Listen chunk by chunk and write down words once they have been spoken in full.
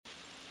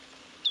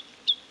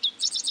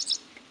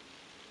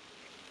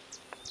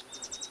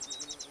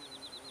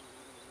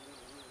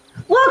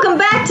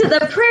back to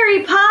the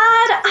Prairie Pod.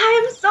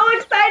 I am so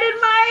excited,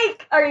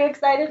 Mike. Are you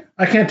excited?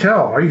 I can't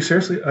tell. Are you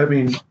seriously? I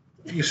mean,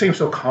 you seem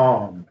so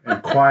calm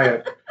and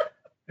quiet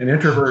and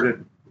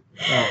introverted.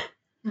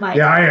 Mike.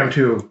 Yeah, I am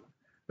too.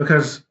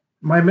 Because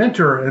my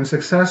mentor and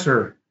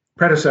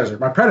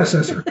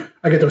predecessor,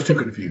 I get those two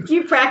confused.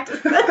 You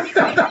practice this.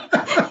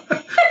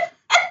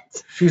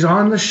 She's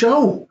on the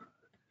show.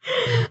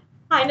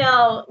 I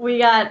know. We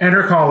got... And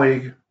her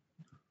colleague.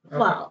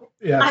 Well,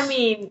 yes. I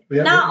mean,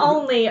 not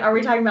only are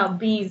we talking about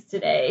bees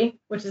today,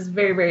 which is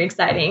very, very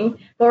exciting,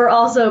 but we're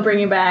also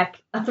bringing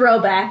back a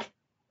throwback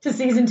to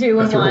season 2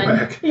 and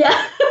 1.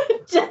 Yeah.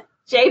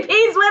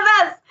 JP's with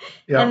us.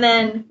 Yep. And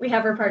then we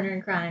have our partner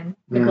in crime,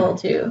 Nicole,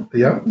 too.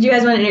 Yep. Do you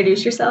guys want to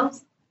introduce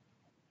yourselves?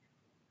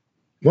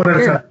 One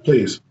at a time,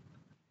 please.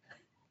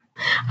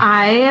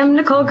 I am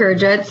Nicole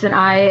Gurgitz, and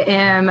I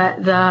am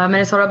the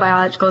Minnesota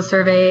Biological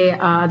Survey,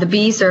 the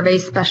bee survey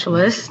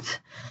specialist.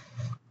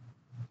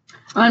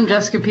 I'm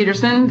Jessica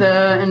Peterson,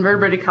 the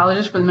invertebrate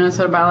ecologist for the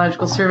Minnesota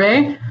Biological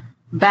Survey.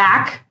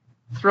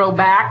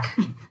 Throwback.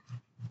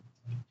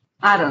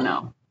 I don't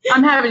know.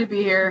 I'm happy to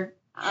be here.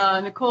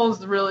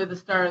 Nicole's really the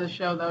star of the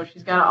show, though.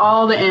 She's got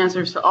all the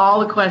answers to all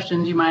the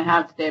questions you might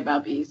have today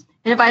about bees.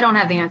 And if I don't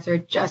have the answer,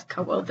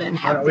 Jessica will then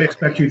have we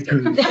expect you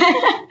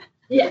to.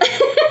 Yeah.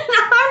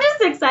 I'm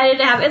just excited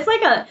to have it's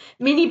like a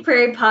mini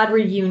Prairie Pod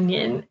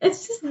reunion.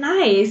 It's just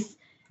nice.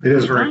 It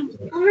is very I'm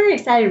very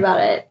excited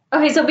about it.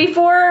 Okay, so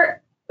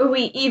before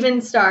we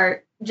even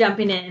start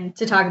jumping in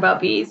to talk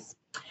about bees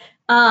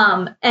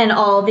and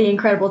all the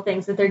incredible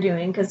things that they're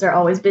doing, because they're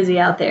always busy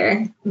out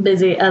there.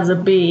 Busy as a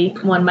bee,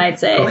 one might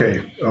say.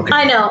 Okay.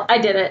 I know. I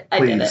did it. I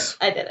did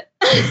it.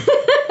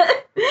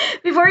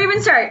 Before we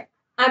even start,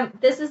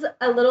 this is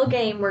a little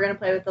game we're going to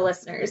play with the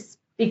listeners,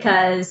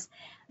 because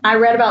I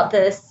read about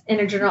this in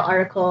a journal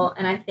article,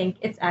 and I think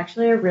it's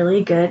actually a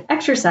really good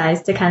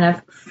exercise to kind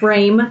of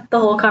frame the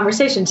whole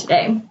conversation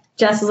today.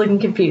 Jess is looking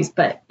confused,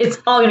 but it's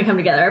all going to come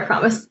together, I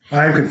promise.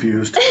 I'm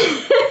confused.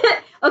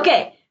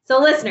 Okay, so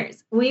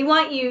listeners, we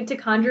want you to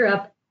conjure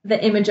up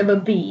the image of a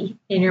bee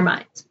in your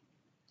mind.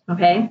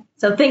 Okay,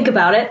 so think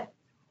about it.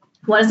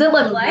 What does it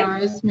look like?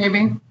 Eyes,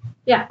 maybe.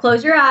 Yeah,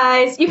 close your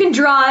eyes. You can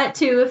draw it,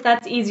 too, if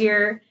that's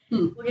easier.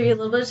 We'll give you a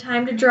little bit of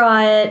time to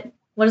draw it.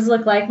 What does it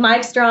look like?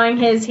 Mike's drawing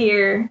his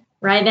here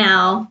right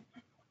now.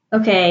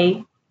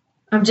 Okay,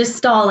 I'm just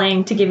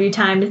stalling to give you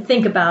time to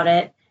think about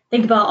it.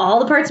 Think about all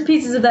the parts and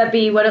pieces of that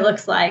bee, what it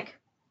looks like.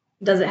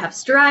 Does it have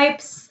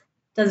stripes?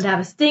 Does it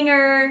have a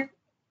stinger?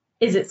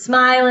 Is it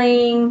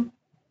smiling?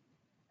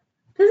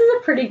 This is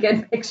a pretty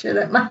good picture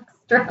that Mike's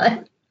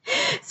drawing.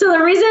 So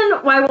the reason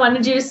why I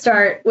wanted you to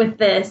start with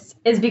this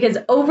is because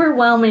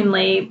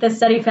overwhelmingly, the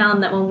study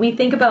found that when we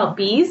think about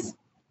bees,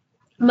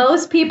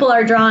 most people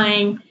are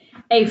drawing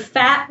a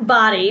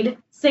fat-bodied,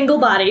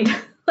 single-bodied,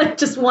 like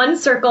just one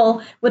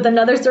circle with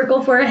another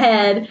circle for a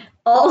head,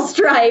 all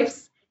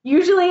stripes.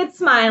 Usually it's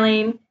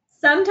smiling.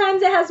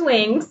 Sometimes it has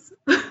wings,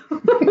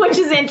 which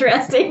is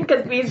interesting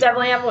because bees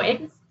definitely have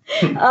wings.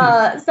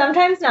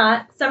 Sometimes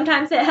not.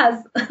 Sometimes it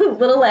has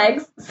little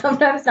legs.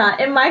 Sometimes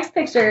not. In Mike's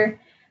picture,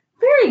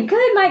 very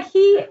good, Mike.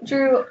 He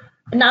drew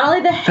not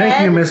only the head.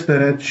 Thank you, Miss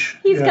Spinach.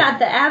 He's got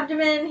the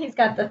abdomen. He's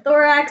got the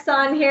thorax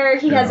on here.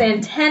 He has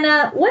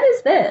antenna. What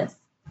is this?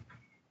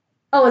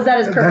 Oh, is that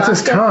his proboscis? That's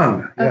his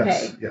tongue.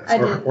 Okay.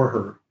 Yes. Or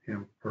her.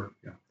 Him. Her.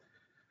 Yeah.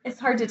 It's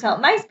hard to tell.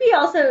 Mike's bee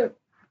also.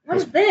 What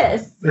is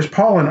this? There's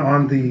pollen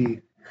on the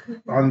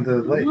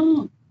leg.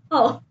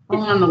 Oh.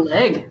 On the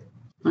leg.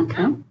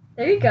 Okay.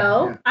 There you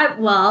go.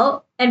 Yeah.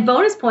 And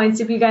bonus points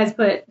if you guys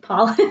put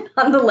pollen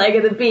on the leg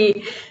of the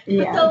bee.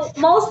 Yeah. So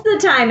most of the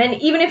time,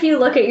 and even if you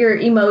look at your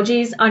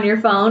emojis on your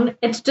phone,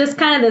 it's just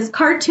kind of this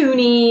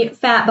cartoony,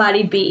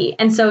 fat-bodied bee.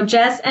 And so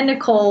Jess and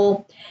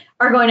Nicole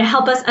are going to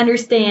help us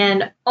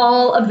understand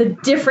all of the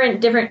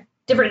different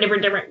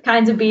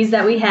kinds of bees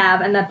that we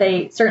have, and that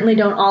they certainly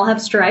don't all have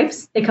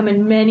stripes. They come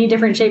in many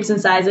different shapes and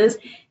sizes,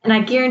 and I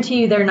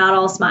guarantee you they're not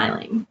all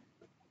smiling.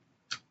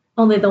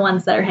 Only the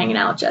ones that are hanging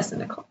out with Jess and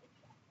Nicole.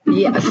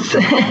 Yes.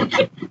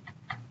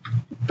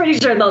 Pretty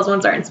sure those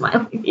ones aren't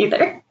smiling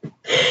either.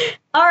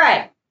 All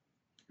right.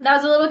 That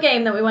was a little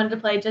game that we wanted to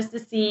play just to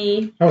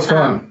see. That was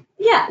fun.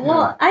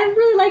 I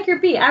really like your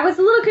bee. I was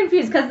a little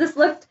confused because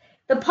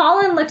the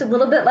pollen looked a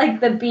little bit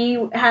like the bee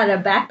had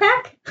a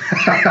backpack.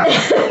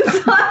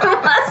 So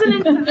I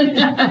wasn't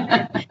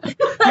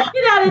like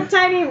it had a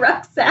tiny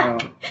rucksack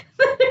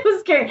that it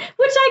was carrying,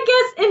 which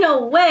I guess in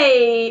a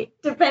way,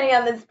 depending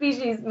on the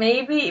species,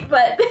 maybe,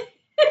 but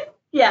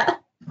yeah.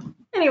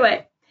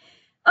 Anyway,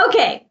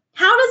 okay.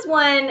 How does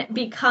one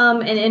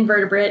become an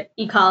invertebrate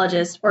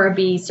ecologist or a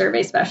bee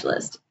survey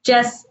specialist?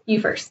 Jess,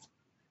 you first.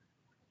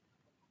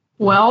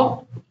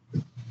 Well,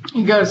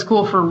 you go to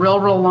school for a real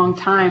long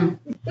time.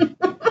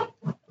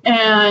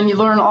 And you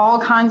learn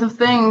all kinds of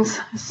things.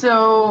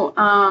 So,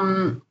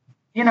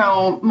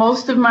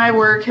 most of my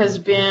work has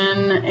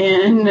been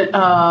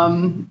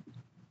in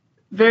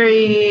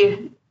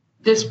very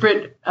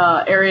disparate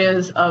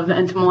areas of the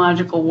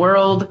entomological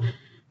world,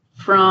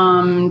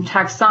 from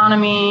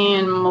taxonomy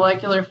and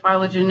molecular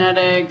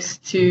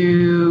phylogenetics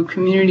to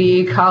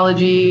community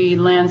ecology,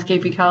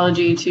 landscape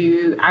ecology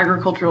to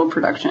agricultural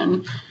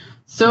production.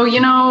 So,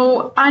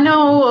 I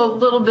know a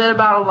little bit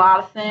about a lot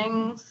of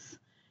things,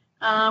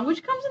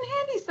 which comes in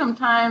handy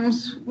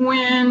sometimes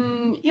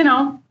when,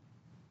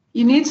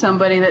 you need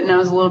somebody that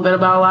knows a little bit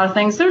about a lot of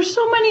things. There's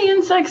so many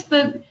insects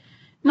that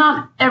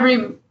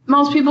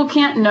most people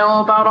can't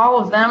know about all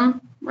of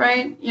them,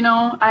 right?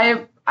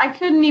 I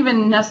couldn't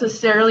even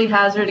necessarily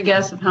hazard a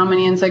guess of how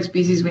many insect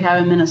species we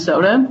have in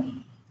Minnesota,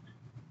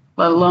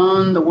 let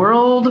alone the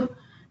world.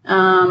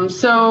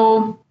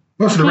 So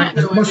most of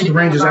the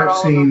ranges I've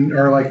seen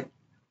are like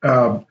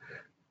 10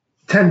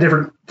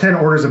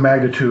 orders of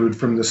magnitude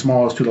from the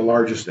smallest to the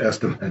largest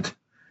estimate.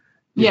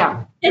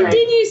 Yeah. And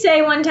didn't you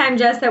say one time,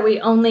 Jess, that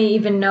we only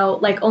even know,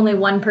 like only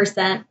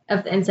 1%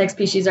 of the insect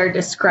species are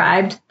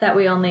described that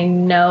we only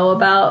know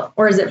about,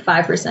 or is it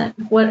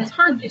 5%? What? It's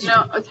hard to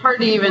know. It's hard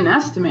to even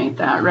estimate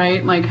that,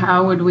 right? Like,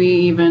 how would we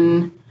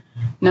even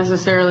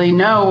necessarily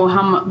know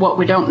what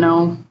we don't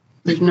know?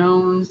 There's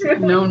knowns,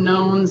 known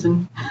knowns,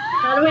 and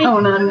How do we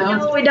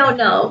unknowns. No, we don't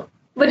know.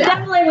 But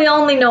definitely we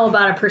only know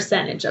about a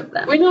percentage of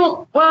them. We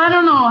know. Well, I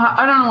don't know.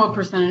 I don't know what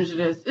percentage it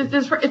is.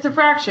 It's a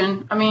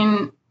fraction. I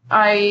mean,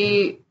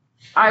 I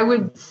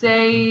would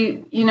say,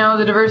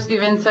 the diversity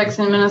of insects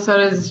in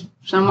Minnesota is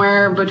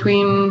somewhere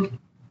between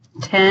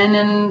 10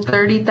 and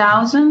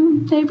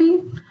 30,000,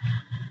 maybe.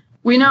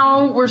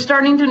 We're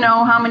starting to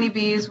know how many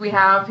bees we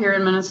have here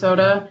in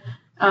Minnesota,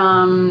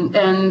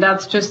 and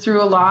that's just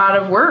through a lot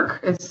of work.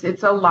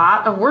 It's a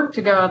lot of work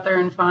to go out there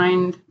and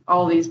find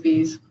all these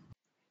bees.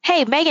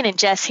 Hey, Megan and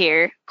Jess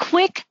here.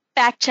 Quick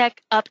fact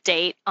check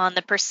update on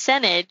the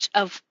percentage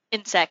of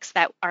insects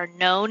that are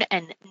known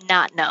and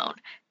not known.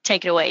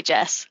 Take it away,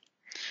 Jess.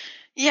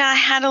 Yeah, I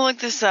had to look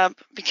this up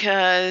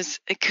because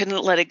I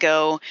couldn't let it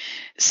go.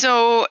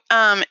 So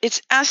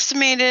it's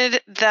estimated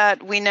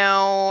that we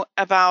know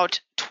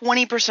about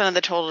 20% of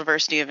the total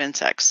diversity of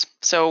insects.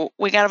 So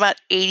we got about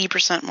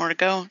 80% more to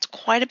go. It's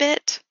quite a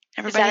bit.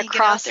 Everybody is that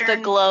across the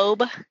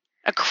globe?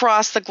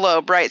 Across the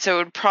globe, right? So it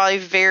would probably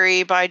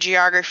vary by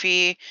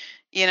geography.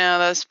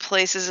 Those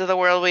places of the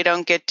world we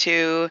don't get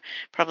to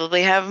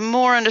probably have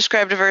more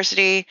undescribed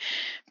diversity,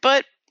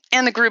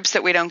 and the groups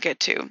that we don't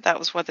get to. That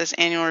was what this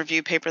annual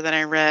review paper that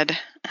I read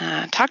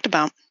talked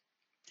about.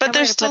 But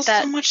there's still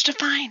so much to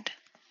find.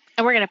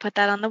 And we're going to put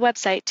that on the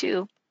website,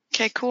 too.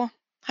 Okay, cool.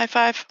 High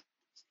five.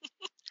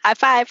 High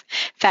five.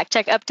 Fact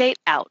check update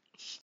out.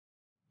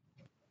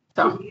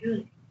 So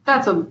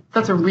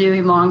that's a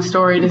really long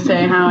story to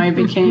say how I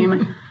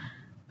became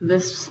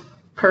this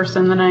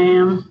person that I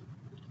am.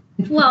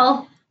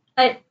 Well,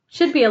 it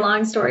should be a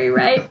long story,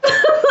 right?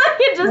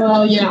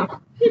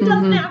 It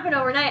doesn't happen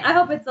overnight. I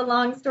hope it's a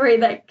long story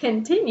that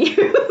continues.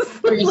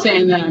 Are you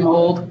saying that I'm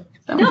old?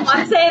 No,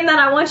 I'm saying that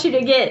I want you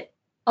to get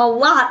a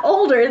lot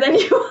older than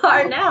you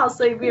are now,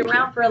 so you'll be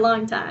around for a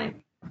long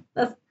time.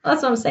 That's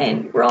what I'm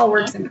saying. We're all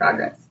works in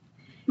progress.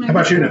 How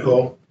about you,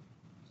 Nicole?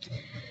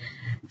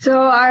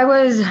 So I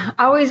was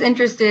always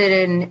interested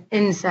in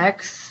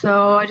insects,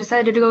 so I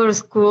decided to go to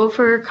school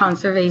for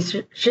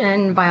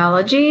conservation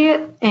biology,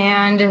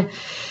 and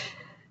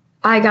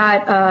I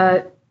got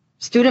a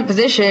student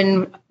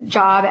position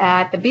job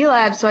at the bee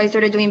lab, so I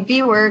started doing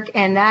bee work,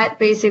 and that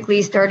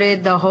basically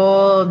started the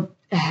whole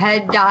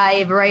head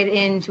dive right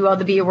into all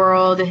the bee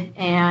world,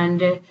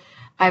 and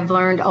I've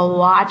learned a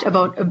lot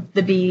about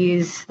the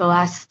bees the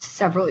last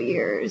several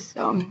years.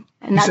 So,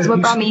 and that's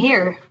what brought me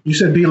here. You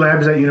said bee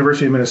lab, is that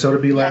University of Minnesota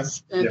bee lab?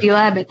 Yes, the bee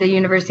lab at the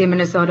University of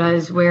Minnesota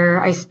is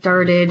where I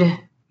started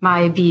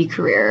my bee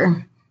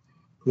career.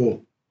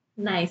 Cool.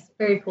 Nice,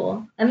 very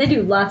cool. And they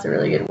do lots of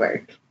really good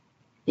work.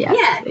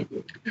 Yeah.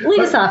 Lead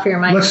us off here,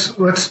 Mike.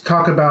 Let's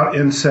talk about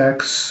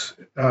insects,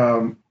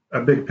 a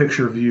big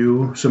picture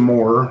view, some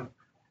more.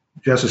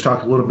 Jess has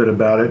talked a little bit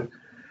about it,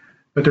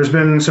 but there's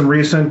been some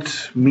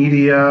recent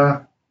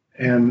media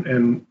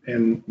and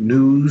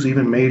news,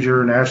 even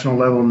major national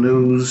level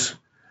news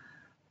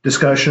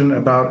discussion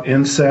about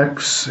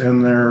insects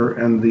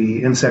and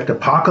the insect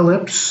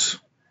apocalypse.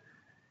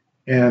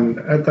 And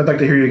I'd like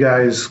to hear you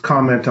guys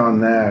comment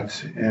on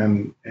that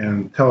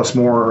and tell us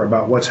more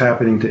about what's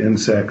happening to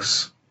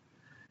insects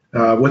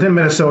within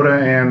Minnesota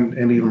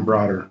and even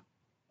broader.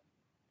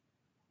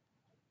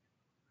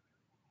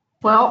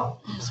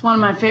 Well, it's one of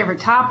my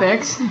favorite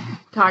topics,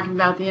 talking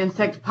about the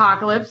insect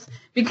apocalypse,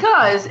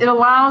 because it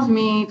allows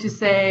me to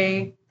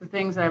say the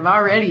things I've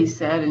already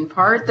said in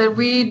part, that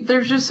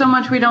there's just so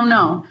much we don't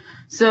know.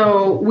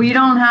 So we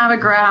don't have a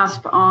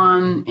grasp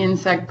on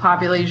insect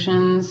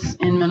populations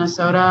in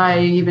Minnesota.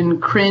 I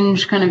even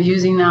cringe kind of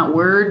using that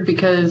word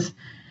because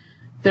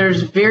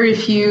there's very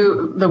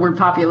few, the word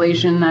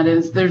population, that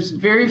is, there's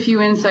very few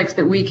insects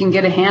that we can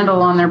get a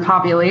handle on their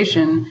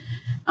population.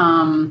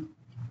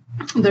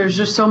 There's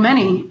just so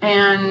many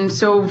and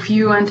so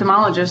few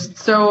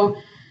entomologists. So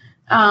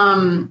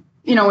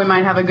we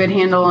might have a good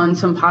handle on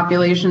some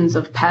populations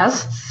of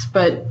pests,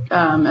 but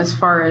as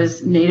far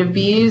as native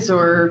bees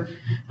or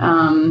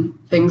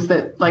things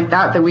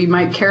that we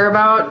might care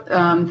about,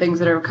 things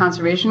that are of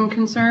conservation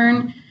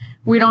concern,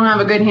 we don't have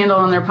a good handle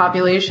on their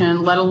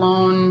population, let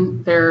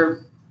alone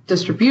their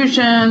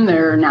distribution,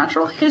 their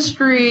natural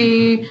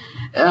history,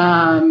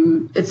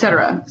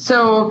 etc.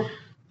 So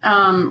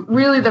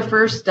really the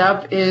first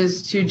step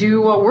is to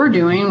do what we're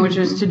doing, which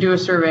is to do a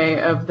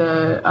survey of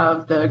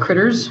the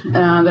critters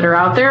that are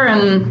out there,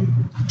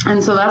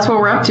 and so that's what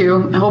we're up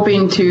to,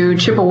 hoping to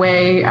chip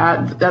away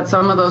at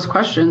some of those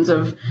questions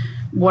of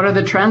what are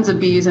the trends of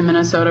bees in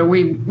Minnesota.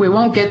 We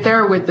won't get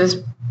there with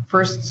this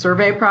first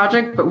survey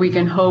project, but we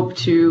can hope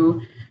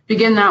to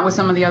begin that with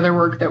some of the other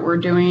work that we're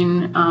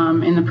doing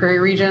in the Prairie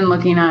region,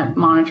 looking at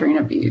monitoring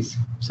of bees.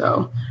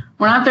 So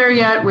we're not there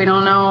yet. We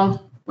don't know.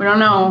 We don't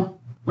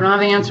have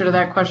the answer to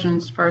that question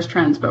as far as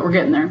trends, but we're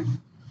getting there.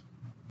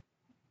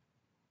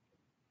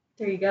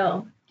 There you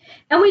go.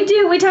 And we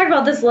talked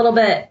about this a little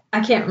bit.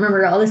 I can't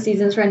remember, all the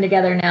seasons run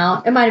together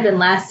now. It might have been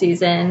last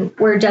season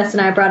where Jess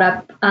and I brought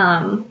up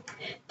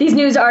these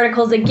news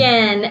articles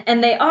again,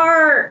 and they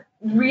are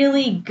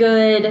really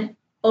good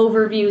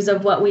overviews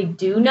of what we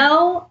do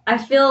know. I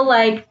feel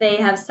like they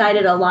have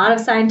cited a lot of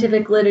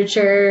scientific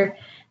literature.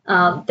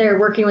 They're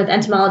working with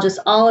entomologists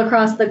all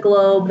across the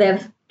globe. They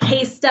have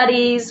case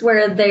studies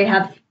where they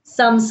have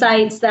some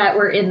sites that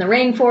were in the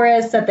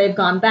rainforest that they've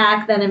gone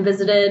back then and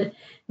visited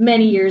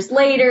many years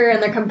later,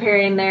 and they're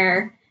comparing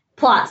their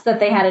plots that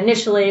they had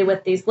initially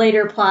with these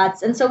later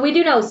plots. And so we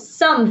do know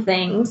some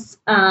things,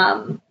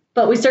 but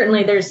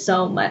there's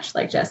so much,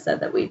 like Jess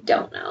said, that we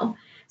don't know.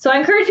 So I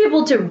encourage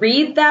people to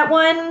read that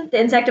one, The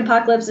Insect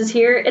Apocalypse is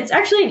Here. It's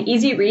actually an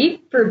easy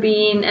read for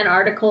being an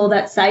article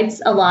that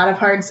cites a lot of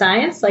hard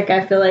science. Like,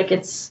 I feel like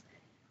it's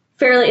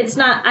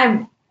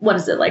not, what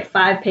is it, like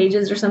 5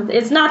 pages or something?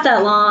 It's not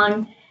that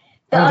long.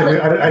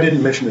 I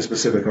didn't mention the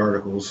specific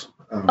articles.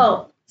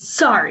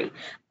 Sorry.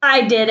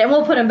 I did, and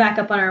we'll put them back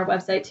up on our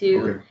website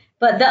too. Okay.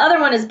 But the other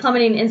one is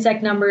Plummeting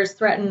Insect Numbers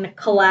Threaten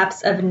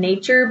Collapse of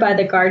Nature by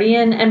The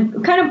Guardian.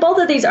 And kind of both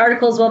of these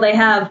articles, while they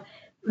have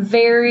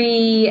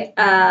very,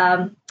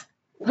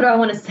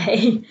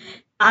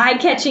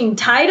 eye-catching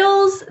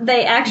titles,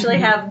 they actually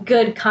have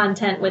good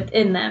content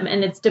within them,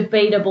 and it's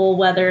debatable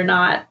whether or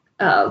not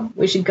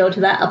we should go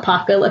to that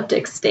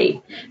apocalyptic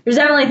state. There's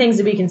definitely things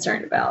to be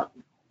concerned about,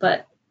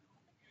 but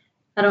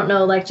I don't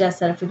know, like Jess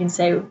said, if we can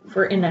say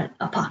we're in an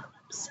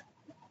apocalypse.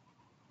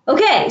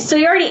 Okay, so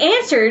you already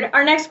answered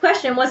our next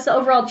question. What's the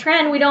overall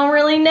trend? We don't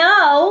really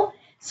know.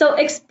 So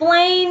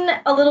explain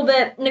a little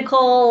bit,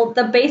 Nicole,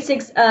 the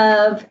basics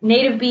of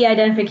native bee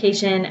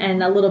identification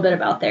and a little bit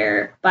about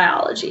their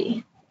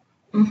biology.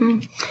 Mm-hmm.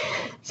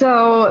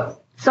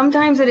 So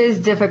sometimes it is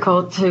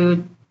difficult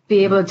to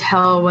be able to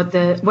tell what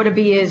a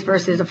bee is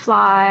versus a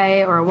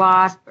fly or a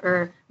wasp.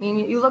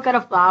 You look at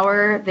a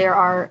flower, there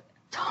are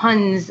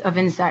tons of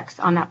insects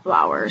on that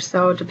flower.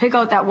 So to pick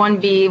out that one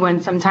bee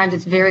when sometimes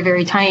it's very,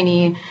 very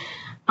tiny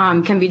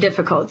can be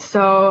difficult.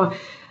 So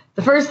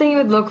the first thing you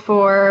would look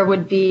for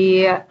would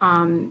be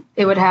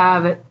it would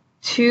have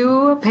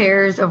 2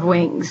 pairs of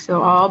wings.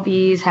 So all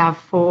bees have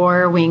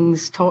 4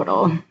 wings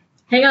total.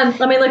 Hang on,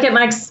 let me look at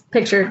Mike's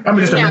picture. I'm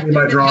just looking at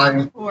my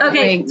drawing.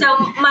 Okay, wings. So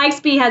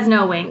Mike's bee has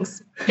no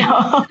wings.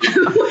 No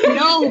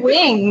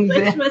wings.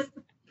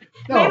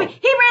 Maybe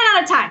he ran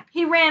out of time.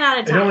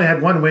 It only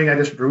had 1 wing. I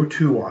just drew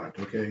 2 on it.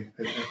 Okay.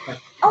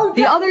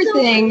 The other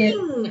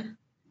thing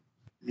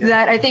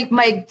that I think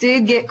Mike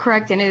did get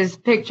correct in his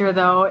picture,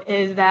 though,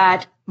 is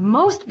that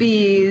almost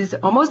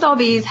all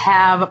bees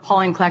have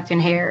pollen collecting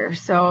hair,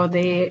 so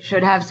they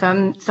should have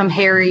some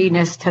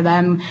hairiness to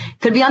them.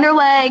 Could be on their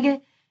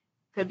leg,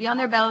 could be on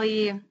their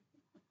belly,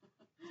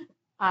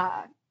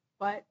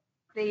 but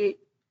they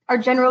are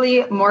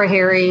generally more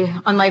hairy,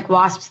 unlike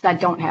wasps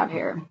that don't have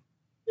hair.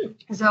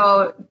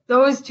 So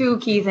those 2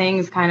 key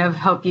things kind of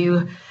help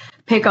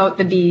pick out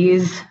the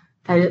bees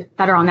that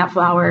are on that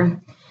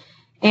flower.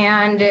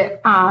 And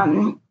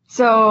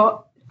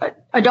so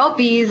adult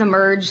bees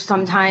emerge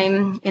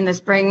sometime in the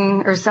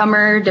spring or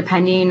summer,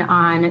 depending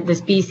on the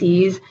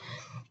species.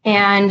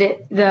 And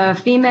the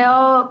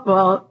female,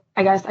 well,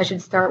 I guess I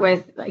should start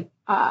with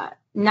about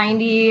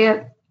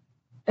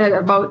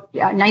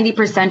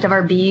 90% of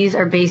our bees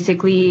are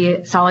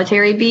basically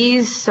solitary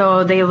bees.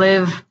 So they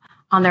live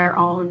on their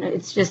own.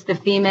 It's just the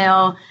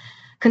female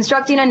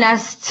constructing a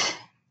nest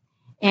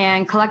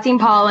and collecting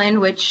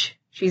pollen, which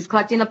she's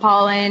collecting the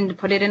pollen to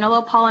put it in a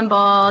little pollen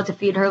ball to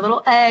feed her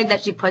little egg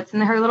that she puts in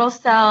her little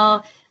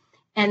cell.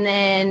 And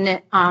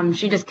then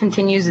she just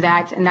continues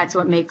that, and that's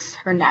what makes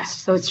her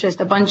nest. So it's just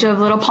a bunch of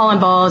little pollen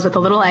balls with a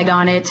little egg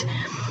on it.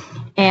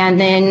 And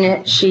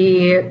then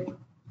she,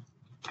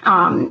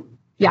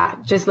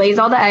 just lays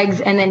all the eggs.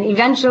 And then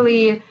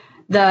eventually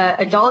the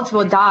adults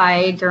will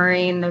die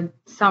during the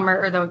summer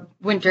or the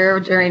winter,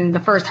 during the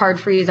first hard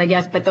freeze, I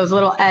guess. But those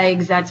little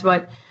eggs, that's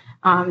what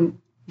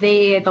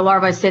the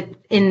larvae sit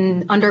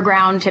in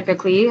underground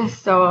typically.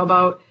 So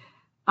about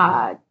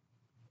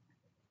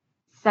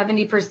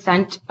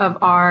 70% of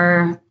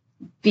our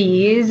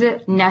bees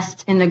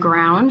nest in the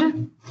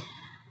ground,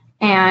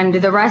 and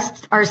the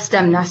rest are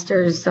stem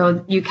nesters.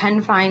 So you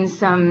can find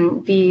some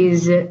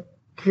bees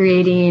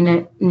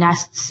creating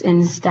nests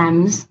in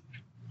stems.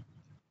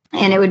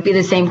 And it would be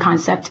the same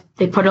concept.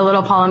 They put a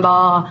little pollen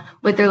ball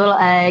with their little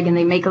egg, and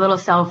they make a little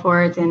cell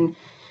for it. And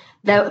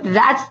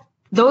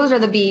those are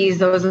the bees,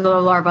 those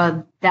little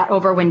larvae that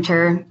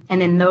overwinter,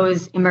 and then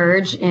those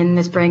emerge in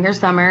the spring or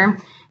summer,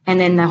 and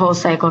then the whole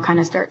cycle kind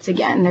of starts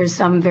again. There's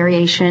some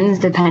variations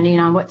depending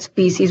on what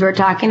species we're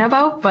talking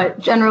about, but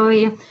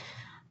generally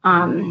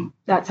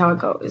that's how it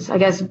goes. I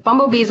guess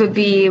bumblebees would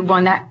be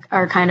one that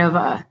are kind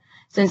of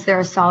since they're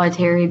a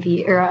solitary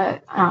bee,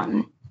 or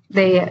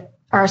they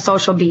are a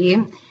social bee.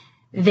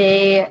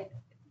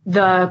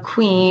 The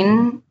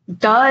queen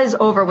does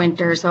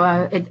overwinter,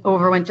 so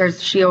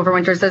she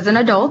overwinters as an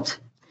adult,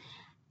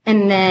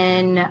 and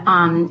then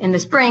in the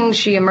spring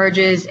she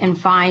emerges and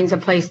finds a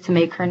place to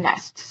make her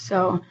nest.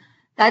 So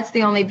that's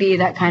the only bee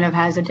that kind of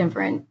has a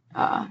different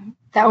that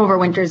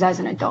overwinters as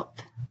an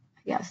adult,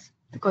 I guess,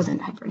 that goes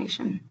into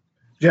hibernation.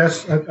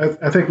 Jess,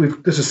 I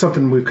think this is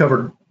something we've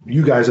covered.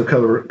 You guys have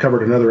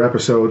covered in other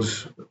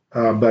episodes,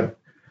 but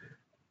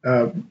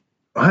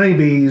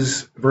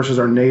honeybees versus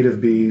our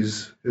native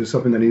bees is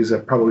something that needs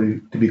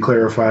probably to be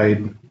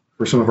clarified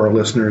for some of our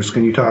listeners.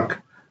 Can you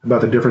talk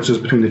about the differences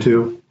between the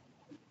two?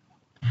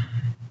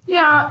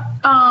 Yeah.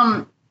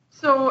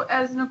 So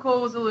as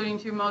Nicole was alluding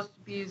to, most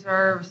bees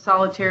are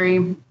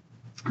solitary.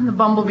 The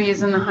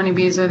bumblebees and the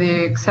honeybees are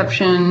the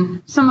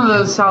exception. Some of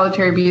those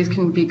solitary bees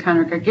can be kind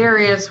of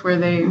gregarious, where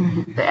they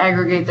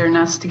aggregate their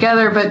nests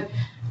together. But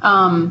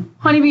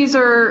honeybees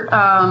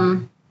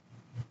are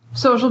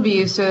social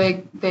bees,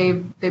 so they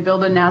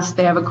build a nest.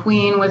 They have a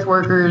queen with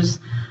workers.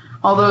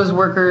 All those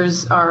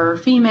workers are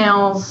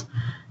females.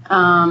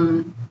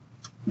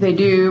 They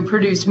do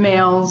produce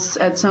males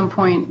at some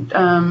point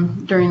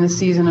during the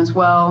season as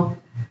well.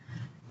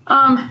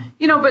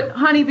 But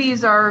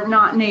honeybees are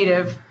not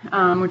native,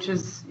 which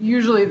is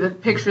usually the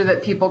picture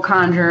that people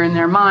conjure in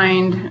their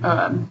mind,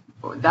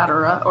 that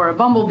or a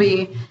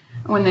bumblebee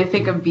when they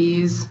think of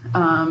bees.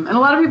 And a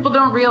lot of people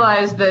don't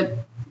realize that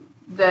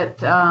they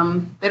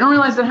don't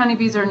realize that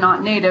honeybees are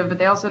not native, but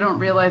they also don't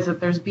realize that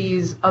there's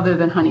bees other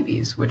than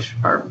honeybees, which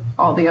are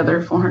all the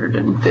other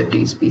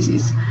 450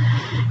 species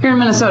here in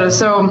Minnesota.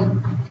 So,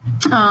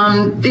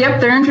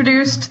 they're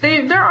introduced.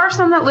 There are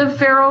some that live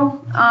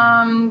feral.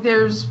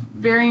 There's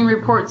varying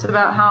reports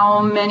about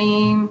how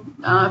many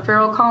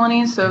feral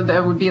colonies, so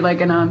that would be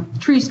like in a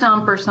tree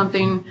stump or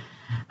something.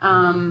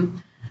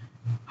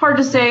 Hard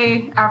to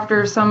say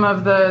after some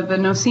of the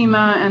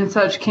nosema and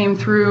such came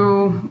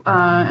through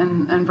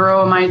and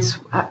varroa mites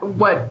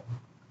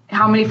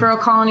how many feral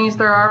colonies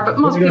there are, but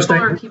most people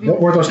are keeping. What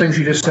were those things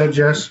you just said,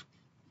 Jess?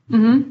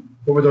 Mm-hmm.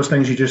 What were those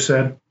things you just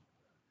said?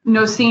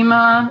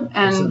 Nosema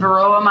and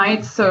varroa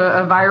mites, so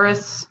a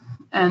virus,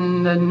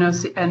 and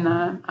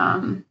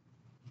the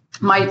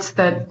mites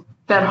that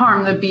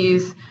harm the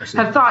bees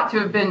have thought to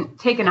have been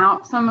taken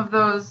out some of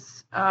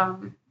those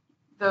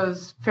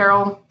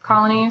feral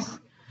colonies.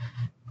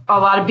 A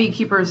lot of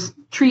beekeepers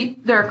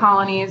treat their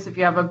colonies. If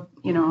you have a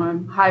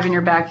hive in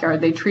your backyard,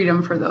 they treat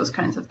them for those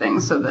kinds of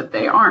things so that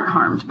they aren't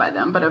harmed by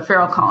them. But a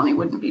feral colony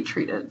wouldn't be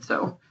treated.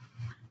 So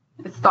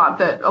it's thought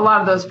that a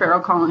lot of those feral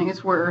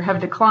colonies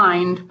have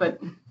declined, but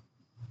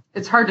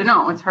it's hard to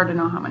know. It's hard to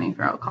know how many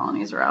feral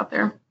colonies are out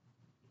there.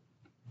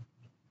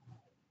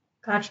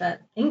 Gotcha.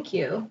 Thank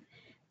you.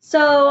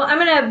 So I'm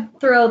going to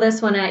throw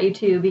this one at you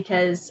too,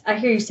 because I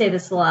hear you say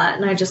this a lot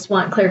and I just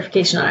want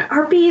clarification on it.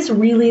 Are bees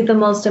really the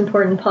most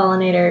important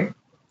pollinator?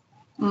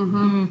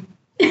 Mm-hmm.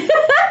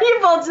 You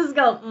both just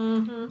go,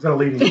 mm-hmm. Is that a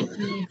leading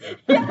question?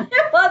 Yeah,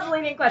 it was a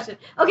leading question.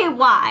 Okay,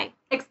 why?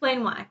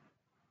 Explain why.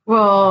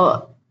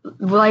 Well,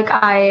 like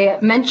I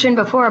mentioned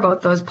before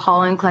about those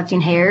pollen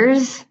collecting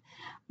hairs,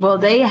 well,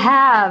 they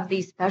have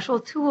these special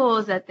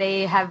tools that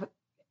they have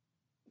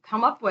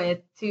come up with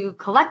to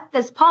collect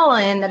this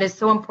pollen that is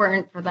so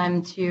important for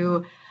them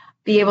to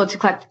be able to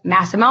collect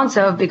mass amounts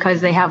of, because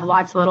they have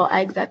lots of little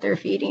eggs that they're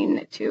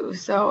feeding too.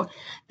 So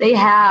they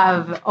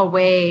have a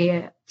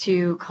way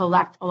to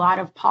collect a lot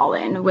of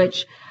pollen,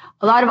 which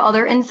a lot of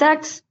other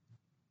insects,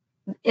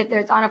 if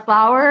it's on a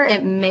flower,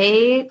 it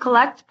may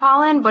collect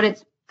pollen, but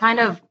it's kind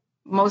of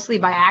mostly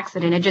by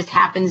accident. It just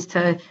happens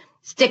to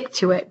stick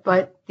to it.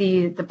 But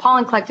the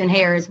pollen collecting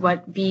hair is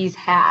what bees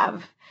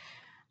have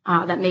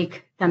that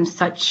make them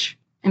such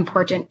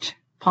important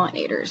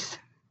pollinators.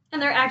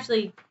 And they're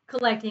actually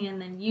collecting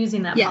and then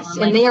using that pollen. Yes,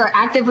 and they are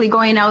actively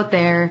going out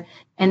there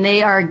and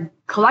they are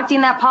collecting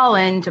that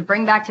pollen to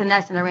bring back to the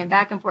nest, and they're going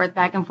back and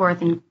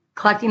forth and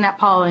collecting that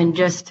pollen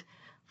just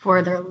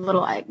for their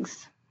little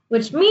eggs.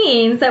 Which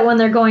means that when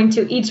they're going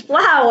to each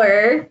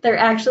flower, they're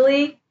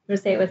actually, I'm going to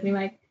say it with me,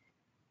 Mike,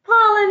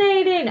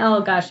 pollinating.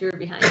 Oh gosh, you were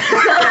behind.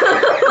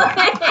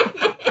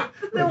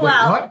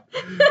 Wow.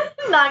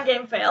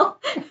 Non-game fail.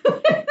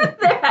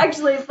 They're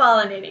actually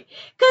pollinating.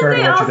 Because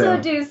they also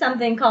do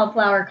something called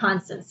flower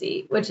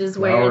constancy, which is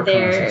where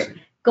they're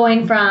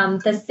going from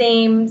the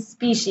same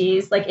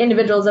species, like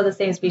individuals of the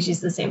same species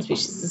to the same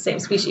species to the same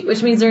species,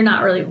 which means they're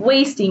not really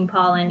wasting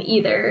pollen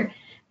either.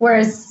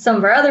 Whereas some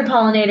of our other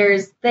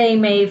pollinators, they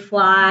may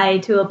fly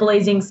to a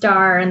blazing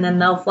star and then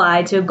they'll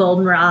fly to a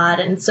goldenrod.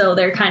 And so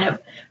they're kind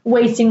of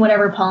wasting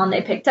whatever pollen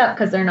they picked up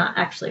because they're not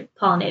actually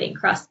pollinating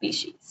cross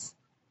species.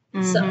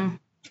 Mm-hmm. So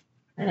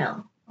I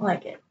know, I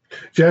like it.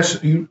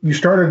 Jess, you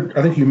started,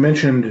 I think you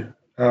mentioned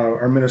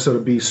our Minnesota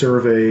Bee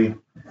Survey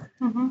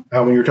when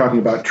you were talking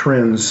about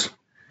trends.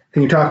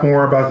 Can you talk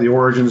more about the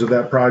origins of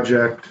that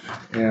project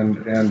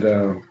and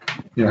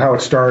how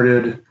it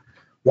started,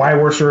 why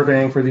we're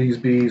surveying for these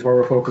bees, why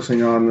we're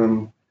focusing on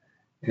them,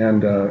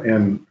 and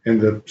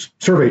the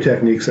survey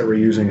techniques that we're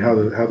using, how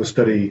the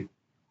study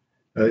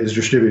is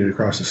distributed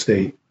across the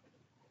state?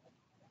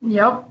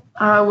 Yep,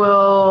 I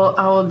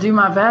will do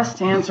my best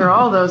to answer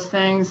all those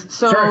things.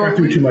 So sorry if I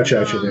threw too much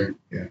at you there.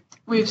 Yeah.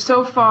 We've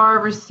so far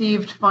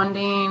received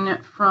funding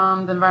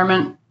from the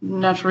Environment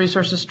Natural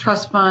Resources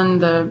Trust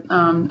Fund, the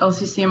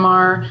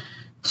LCCMR,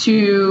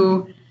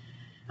 to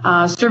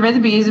survey the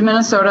bees in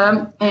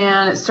Minnesota,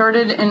 and it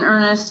started in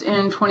earnest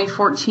in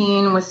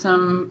 2014 with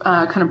some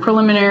kind of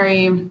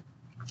preliminary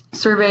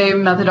survey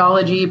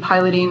methodology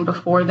piloting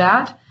before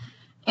that,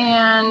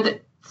 and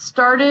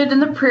started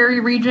in the prairie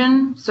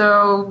region,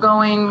 so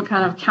going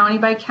kind of county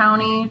by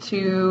county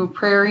to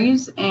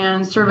prairies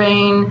and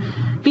surveying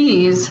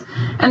bees.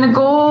 And the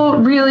goal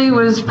really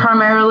was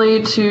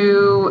primarily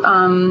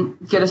to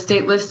get a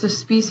state list of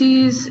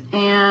species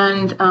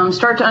and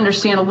start to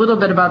understand a little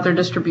bit about their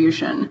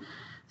distribution.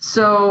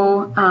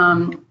 So,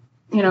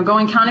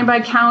 going county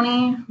by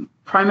county,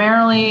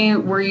 primarily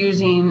we're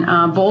using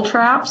bowl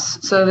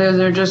traps. So those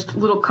are just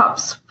little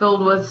cups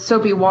filled with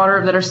soapy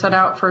water that are set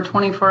out for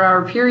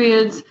 24-hour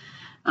periods,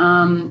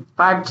 5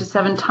 to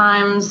 7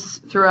 times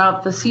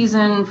throughout the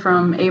season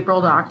from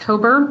April to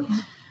October.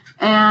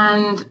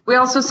 And we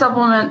also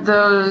supplement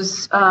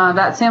those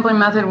that sampling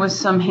method with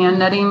some hand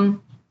netting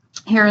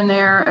here and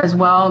there as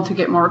well to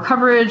get more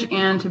coverage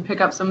and to pick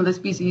up some of the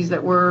species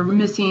that we're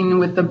missing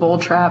with the bowl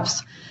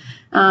traps.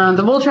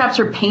 The bowl traps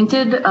are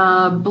painted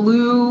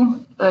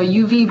blue,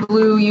 UV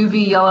blue,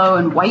 UV yellow,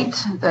 and white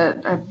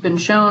that have been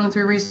shown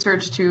through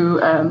research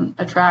to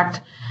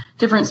attract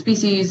different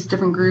species,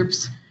 different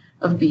groups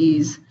of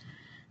bees.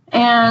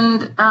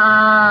 And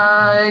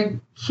I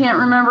can't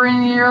remember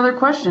any of your other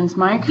questions,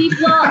 Mike.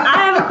 Well,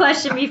 I have a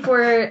question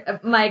before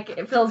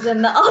Mike fills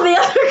in all the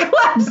other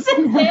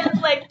questions. They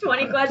had like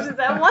 20 questions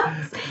at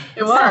once.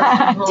 It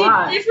was.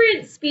 Do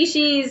different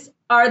species,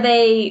 are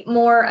they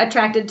more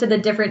attracted to the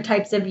different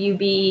types of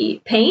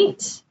UV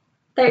paint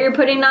that you're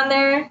putting on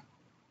there?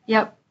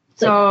 Yep.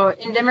 So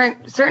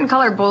in certain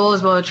colored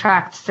bowls will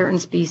attract certain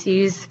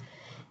species,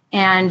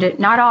 and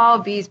not all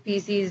bee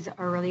species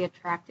are really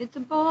attracted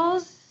to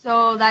bowls.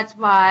 So that's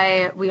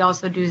why we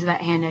also do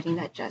that hand netting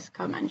that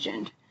Jessica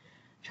mentioned.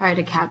 Try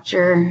to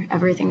capture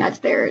everything that's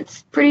there.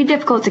 It's pretty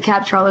difficult to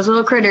capture all those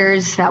little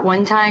critters. That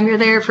one time you're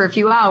there for a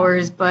few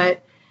hours,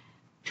 but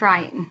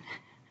trying.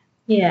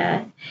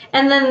 Yeah.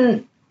 And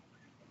then,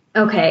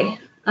 okay,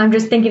 I'm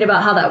just thinking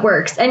about how that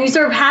works. And you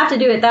sort of have to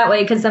do it that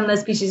way because some of the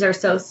species are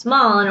so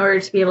small. In order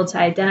to be able to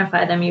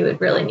identify them, you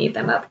would really need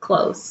them up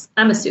close,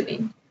 I'm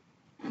assuming.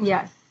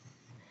 Yes.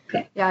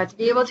 Okay. Yeah, to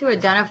be able to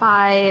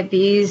identify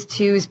these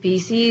two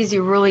species,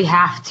 you really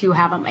have to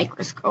have a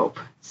microscope.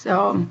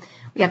 So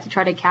we have to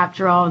try to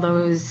capture all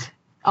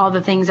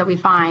the things that we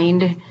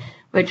find,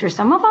 which are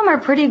some of them are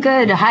pretty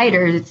good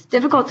hiders. It's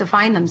difficult to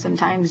find them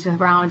sometimes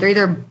around. They're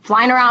either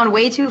flying around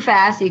way too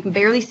fast so you can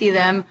barely see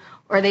them,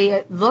 or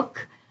they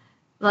look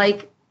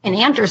like an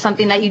ant or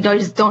something that you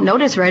just don't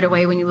notice right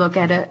away when you look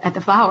at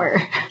the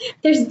flower.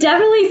 There's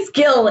definitely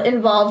skill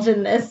involved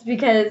in this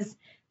because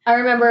I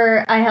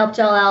remember I helped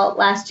y'all out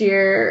last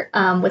year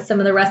with some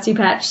of the Rusty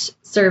Patch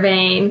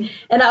surveying,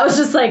 and I was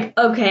just like,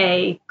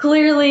 okay,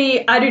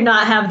 clearly I do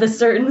not have the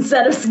certain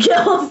set of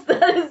skills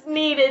that is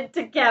needed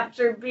to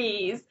capture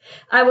bees.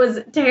 I was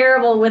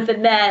terrible with the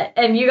net,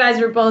 and you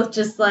guys were both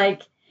just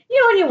like,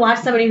 when you watch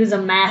somebody who's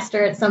a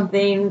master at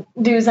something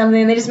do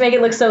something, they just make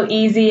it look so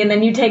easy, and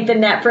then you take the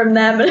net from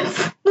them, and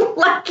it's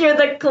like you're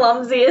the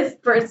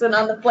clumsiest person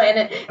on the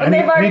planet. And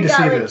they've already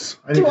got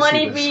like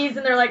 20 bees,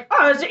 and they're like,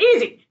 oh, it's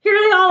easy. Here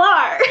they all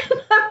are.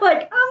 I'm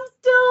like, I'm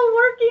still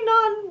working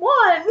on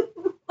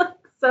one.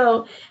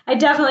 So I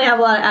definitely have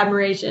a lot of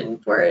admiration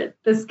for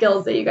the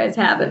skills that you guys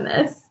have in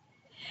this.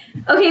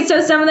 Okay,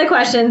 so some of the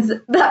questions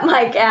that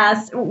Mike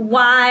asked,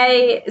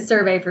 why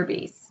survey for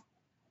bees?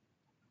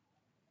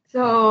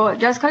 So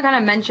Jessica kind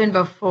of mentioned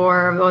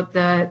before about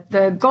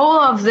the goal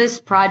of this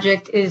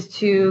project is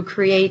to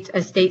create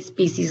a state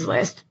species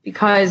list,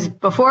 because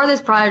before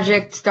this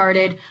project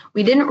started,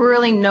 we didn't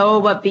really know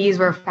what bees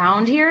were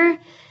found here.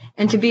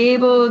 And to be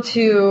able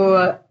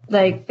to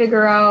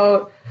figure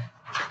out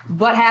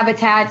what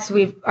habitats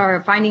we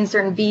are finding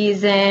certain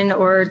bees in,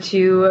 or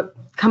to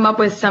come up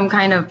with some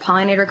kind of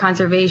pollinator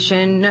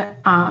conservation,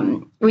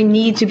 we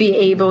need to be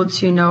able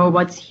to know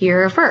what's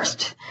here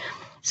first.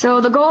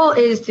 So the goal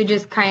is to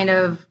just kind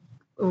of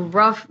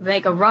rough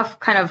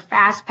kind of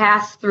fast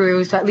pass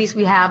through, so at least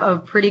we have a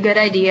pretty good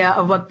idea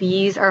of what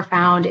bees are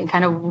found and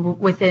kind of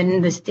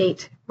within the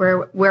state,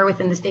 where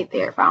within the state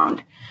they are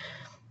found.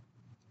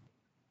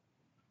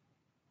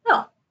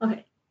 Oh,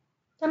 okay.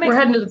 We're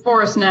heading to the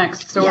forest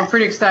next, so Yes. we're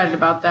pretty excited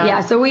about that.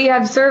 Yeah, so we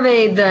have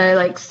surveyed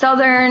the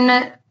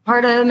southern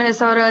part of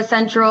Minnesota,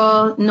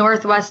 central,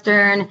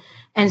 northwestern,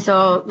 and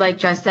so like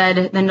Jess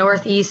said, the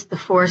northeast, the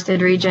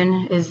forested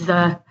region is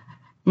the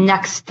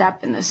next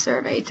step in the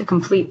survey to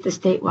complete the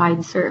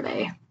statewide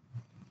survey.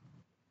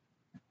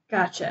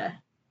 Gotcha.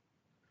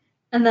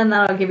 And then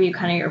that'll give you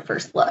kind of your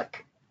first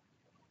look.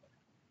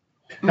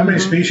 How many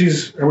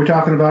species are we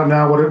talking about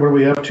now? What are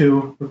we up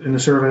to in the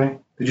survey?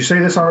 Did you say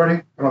this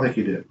already? I don't think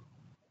you did.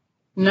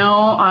 No,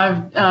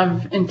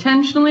 I've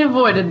intentionally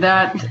avoided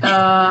that,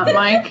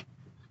 Mike.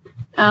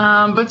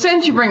 But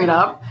since you bring it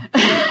up,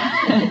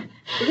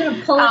 We're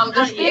gonna pull it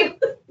on you.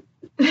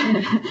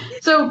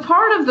 So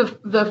part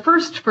of the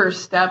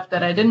first step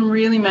that I didn't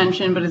really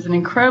mention, but is an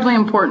incredibly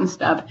important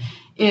step,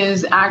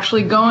 is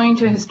actually going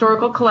to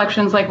historical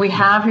collections like we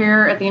have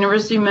here at the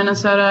University of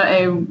Minnesota,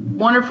 a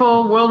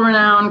wonderful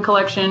world-renowned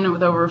collection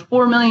with over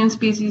 4 million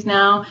species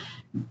now,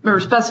 or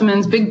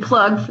specimens. Big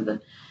plug for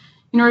the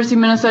University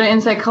of Minnesota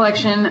Insect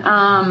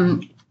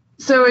Collection.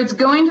 So it's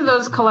going to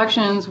those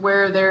collections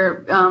where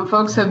their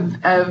folks have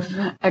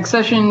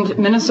accessioned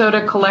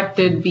Minnesota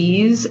collected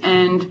bees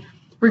and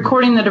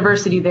recording the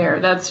diversity there.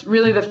 That's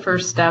really the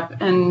first step.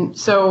 And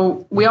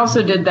so we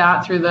also did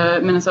that through the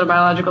Minnesota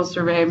Biological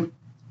Survey.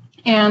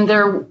 And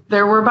there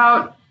were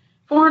about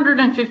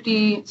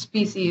 450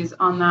 species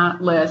on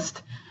that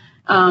list.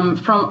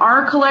 From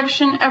our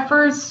collection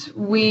efforts,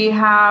 we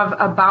have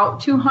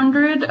about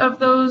 200 of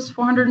those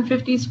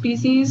 450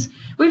 species.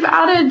 We've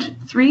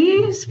added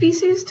 3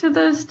 species to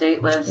the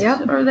state list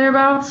or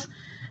thereabouts.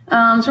 So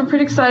I'm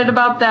pretty excited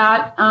about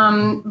that.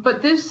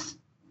 But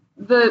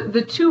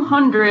the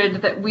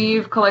 200 that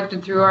we've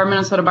collected through our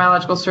Minnesota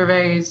Biological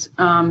Surveys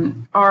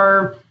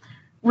are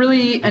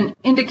really an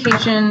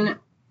indication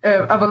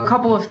of a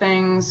couple of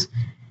things.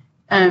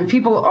 And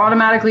people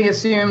automatically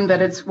assume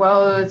that it's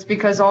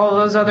because all of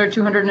those other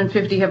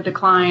 250 have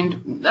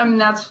declined. I mean,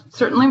 that's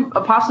certainly a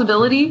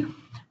possibility.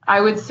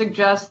 I would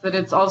suggest that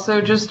it's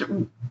also just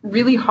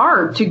really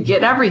hard to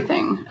get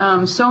everything.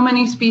 So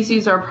many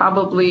species are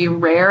probably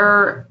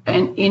rare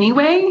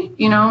anyway,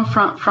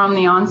 from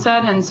the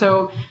onset. And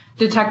so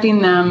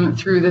detecting them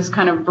through this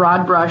kind of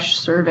broad brush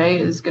survey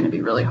is going to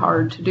be really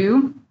hard to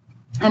do.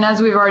 And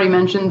as we've already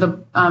mentioned,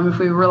 if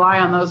we rely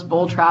on those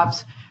bull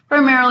traps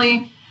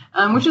primarily,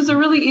 which is a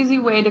really easy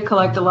way to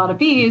collect a lot of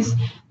bees,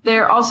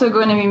 they're also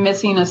going to be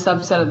missing a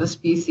subset of the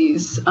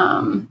species.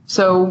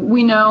 So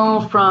we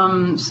know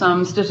from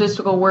some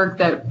statistical work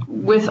that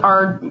with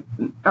our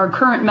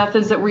current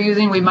methods that we're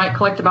using, we might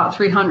collect about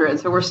 300.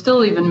 So we're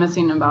still even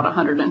missing about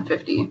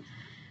 150.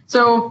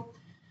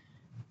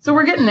 So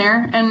we're getting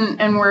there,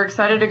 and we're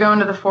excited to go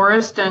into the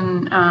forest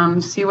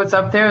and see what's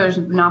up there. There's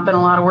not been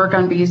a lot of work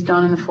on bees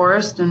done in the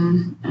forest,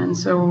 and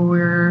so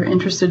we're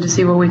interested to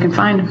see what we can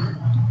find.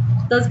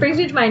 So this brings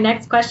me to my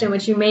next question,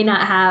 which you may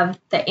not have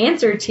the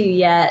answer to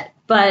yet,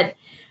 but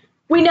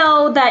we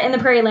know that in the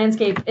prairie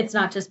landscape, it's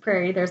not just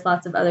prairie. There's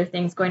lots of other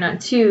things going on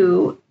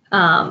too,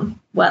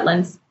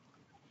 wetlands,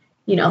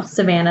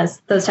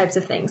 savannas, those types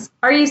of things.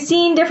 Are you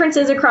seeing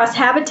differences across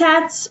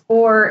habitats,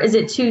 or is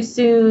it too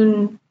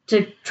soon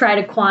to try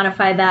to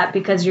quantify that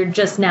because you're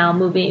just now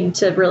moving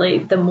to really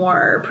the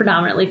more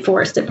predominantly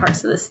forested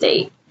parts of the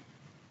state?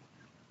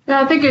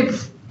 Yeah, I think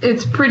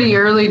it's pretty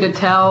early to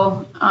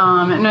tell,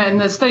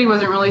 and the study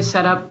wasn't really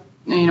set up,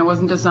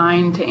 wasn't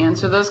designed to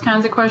answer those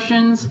kinds of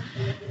questions.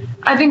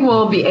 I think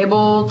we'll be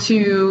able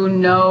to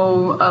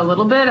know a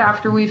little bit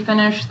after we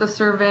finish the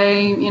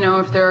survey,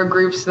 if there are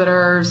groups that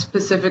are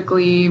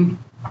specifically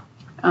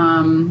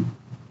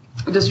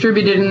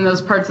distributed in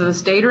those parts of the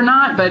state or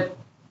not, but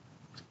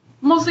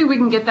mostly we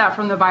can get that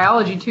from the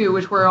biology too,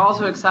 which we're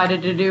also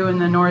excited to do in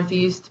the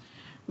Northeast,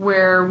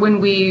 where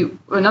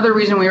another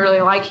reason we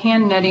really like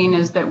hand netting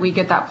is that we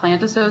get that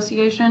plant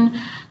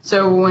association.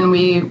 So when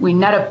we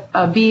net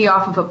a bee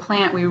off of a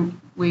plant,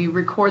 we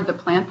record the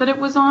plant that it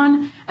was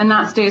on, and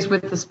that stays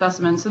with the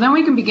specimen. So then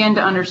we can begin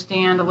to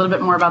understand a little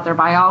bit more about their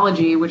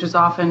biology, which is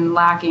often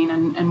lacking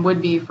and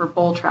would be for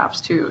bull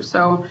traps too.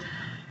 So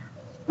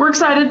we're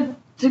excited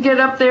to get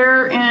up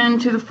there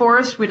into the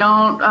forest. We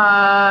don't,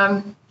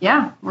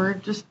 we're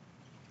just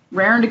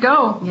raring to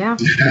go. Yeah.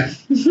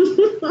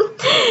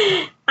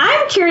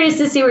 I'm curious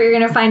to see what you're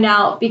going to find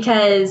out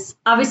because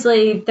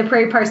obviously the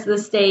prairie parts of the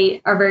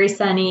state are very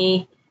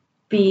sunny.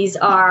 Bees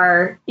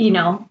are,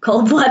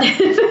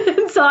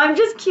 cold-blooded. So I'm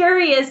just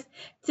curious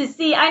to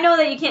see. I know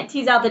that you can't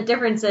tease out the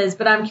differences,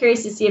 but I'm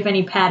curious to see if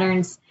any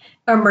patterns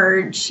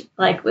emerge,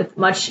 like with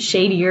much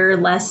shadier,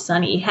 less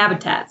sunny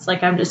habitats.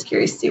 Like I'm just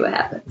curious to see what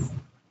happens.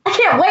 I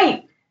can't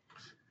wait.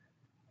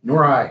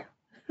 Nor I.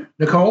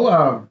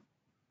 Nicole,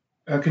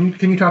 can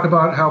you talk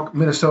about how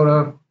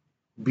Minnesota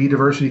bee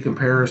diversity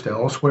compares to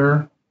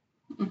elsewhere?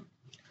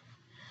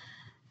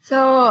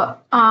 So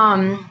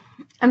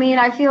I mean,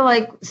 I feel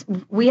like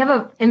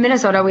in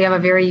Minnesota, we have a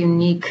very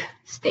unique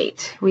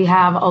state. We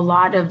have a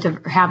lot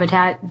of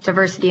habitat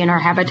diversity in our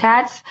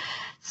habitats.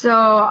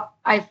 So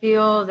I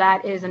feel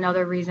that is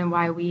another reason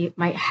why we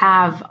might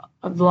have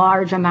a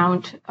large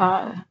amount,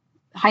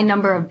 high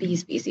number of bee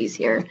species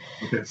here.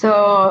 Okay.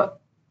 So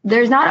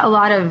there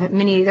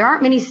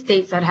aren't many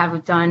states that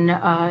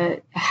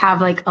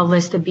have like a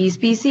list of bee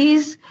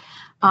species.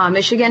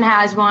 Michigan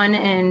has one,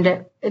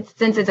 and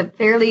since it's a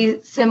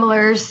fairly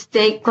similar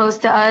state close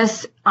to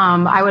us,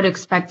 I would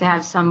expect to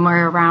have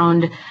somewhere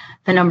around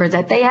the numbers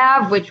that they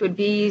have, which would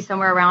be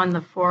somewhere around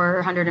the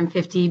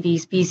 450 bee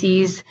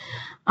species,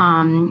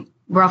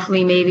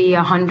 roughly maybe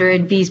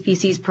 100 bee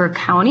species per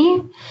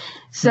county.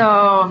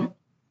 So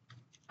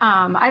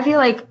I feel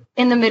like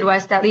in the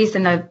Midwest, at least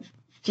in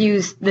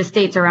the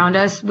states around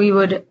us, we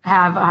would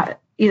have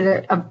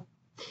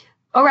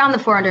around the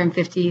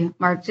 450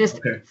 mark, just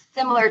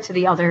similar to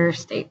the other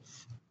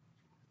states.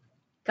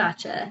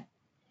 Gotcha.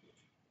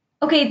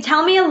 Okay,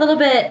 tell me a little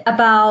bit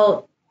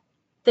about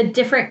the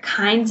different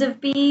kinds of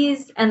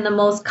bees and the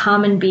most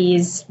common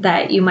bees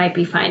that you might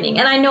be finding.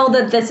 And I know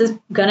that this is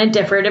going to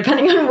differ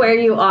depending on where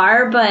you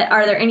are, but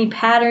are there any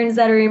patterns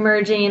that are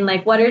emerging?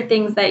 Like, what are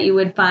things that you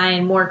would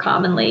find more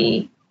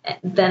commonly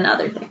than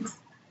other things?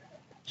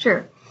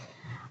 Sure.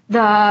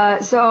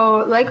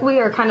 So like we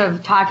are kind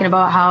of talking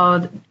about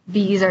how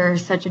bees are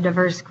such a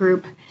diverse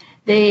group.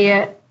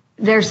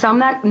 There's some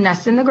that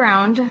nest in the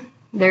ground.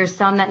 There's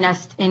some that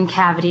nest in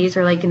cavities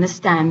or like in the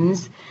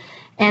stems.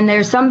 And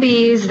there's some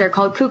bees, they're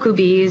called cuckoo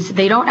bees.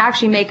 They don't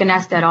actually make a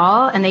nest at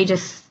all, and they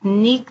just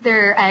sneak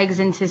their eggs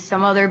into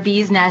some other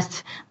bee's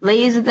nest,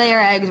 lays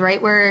their eggs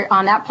right where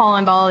on that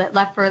pollen ball that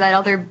left for that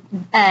other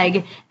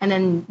egg, and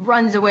then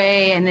runs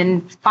away and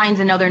then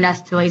finds another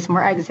nest to lay some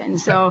more eggs in.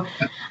 So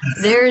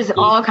there's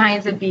all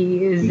kinds of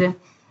bees.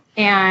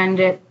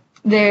 And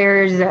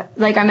there's,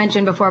 like I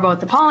mentioned before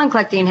about the pollen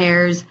collecting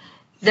hairs,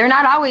 they're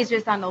not always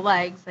just on the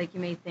legs like you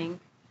may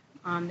think.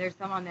 There's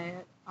some on the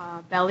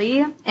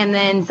belly, and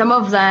then some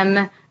of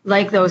them,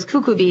 like those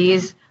cuckoo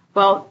bees,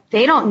 well,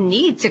 they don't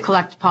need to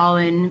collect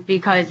pollen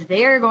because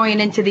they're going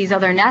into these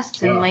other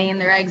nests and laying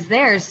their eggs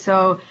there.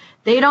 So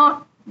they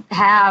don't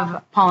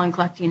have pollen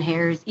collecting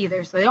hairs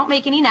either. So they don't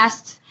make any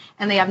nests,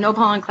 and they have no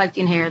pollen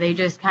collecting hair. They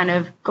just kind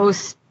of go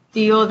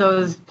steal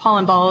those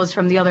pollen balls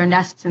from the other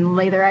nests and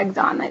lay their eggs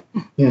on it.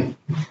 Yeah.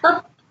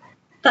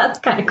 That's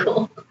kind of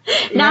cool.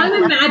 Now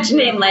I'm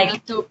imagining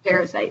like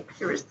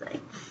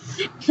parasites.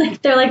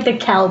 Like they're like the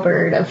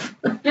cowbird of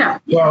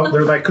Well,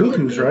 they're like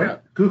cuckoos, right?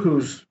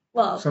 Cuckoos.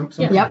 Well,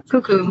 Yep,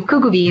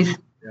 cuckoo bees.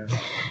 Yeah.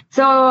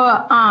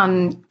 So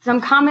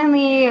some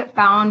commonly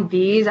found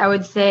bees, I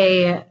would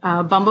say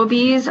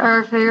bumblebees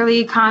are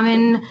fairly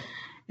common.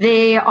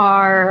 They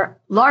are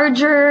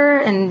larger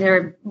and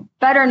they're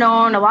better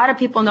known. A lot of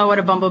people know what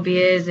a bumblebee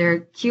is. They're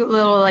cute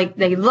little,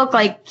 they look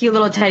like cute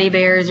little teddy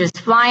bears just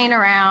flying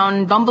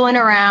around, bumbling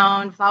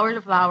around, flower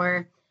to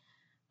flower.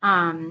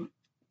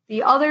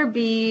 The other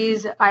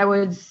bees I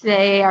would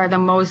say are the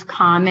most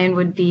common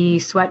would be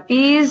sweat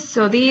bees.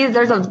 So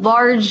there's a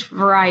large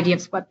variety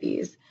of sweat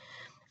bees.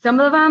 Some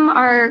of them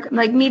are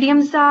like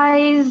medium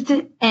sized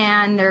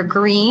and they're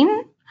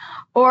green,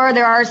 or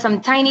there are some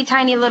tiny,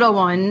 tiny little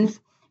ones,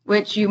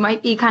 which you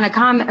might be kind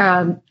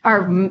of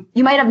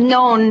you might have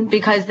known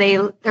because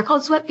they're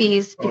called sweat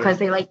bees because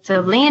they like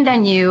to land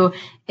on you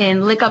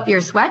and lick up your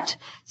sweat.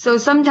 So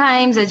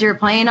sometimes as you're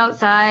playing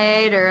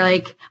outside, or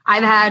like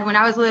I've had when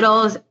I was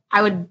little,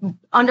 I would,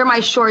 under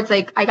my shorts,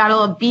 like I got a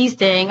little bee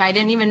sting. I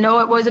didn't even know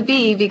it was a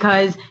bee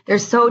because they're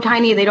so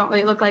tiny. They don't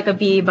really look like a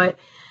bee, but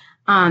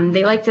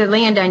they like to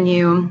land on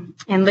you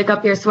and lick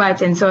up your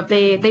sweat. And so if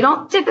they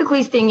don't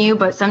typically sting you,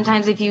 but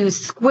sometimes if you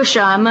squish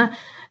them,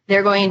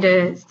 they're going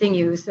to sting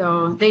you.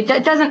 So it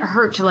doesn't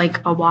hurt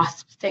like a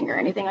wasp sting or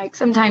anything. Like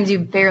sometimes you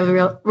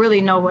barely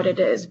really know what it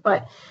is.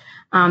 But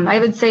I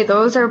would say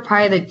those are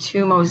probably the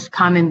two most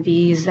common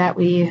bees that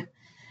we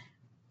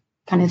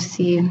kind of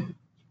see.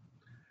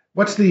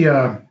 What's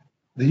the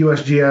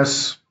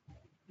USGS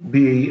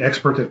bee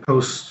expert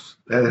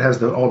that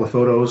has all the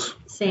photos?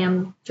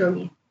 Sam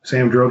Droege.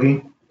 Sam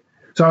Droege.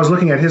 So I was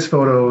looking at his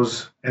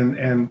photos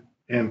and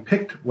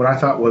picked what I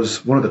thought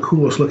was one of the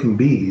coolest looking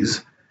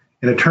bees,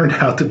 and it turned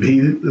out to be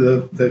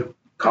the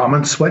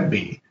common sweat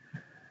bee.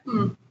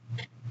 Mm.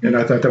 And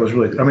I thought that was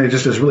really, it's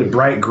just this really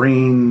bright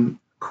green,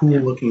 cool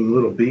looking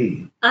little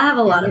bee. I have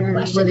a lot of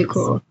questions really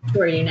cool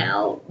for you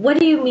now. What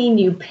do you mean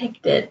you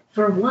picked it?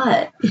 For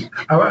what?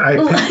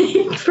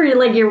 For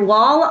like your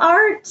wall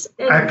art?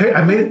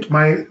 I made it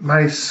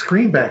my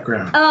screen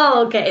background.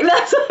 Oh, okay.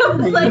 That's what I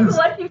was like.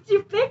 What did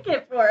you pick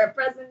it for? A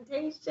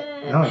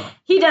presentation? No.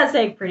 He does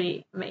take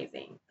pretty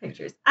amazing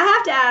pictures. I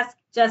have to ask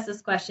Jess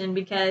this question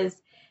because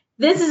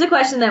this is a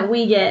question that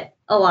we get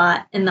a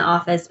lot in the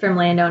office from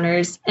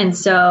landowners, and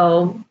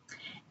so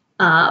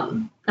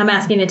I'm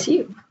asking it to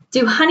you.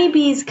 Do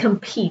honeybees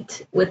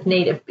compete with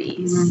native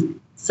bees?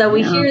 So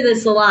we hear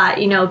this a lot,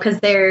 because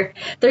there's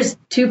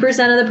 2%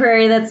 of the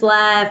prairie that's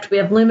left. We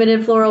have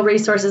limited floral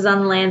resources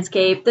on the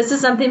landscape. This is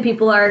something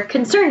people are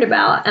concerned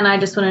about, and I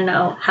just want to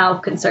know, how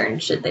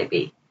concerned should they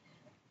be?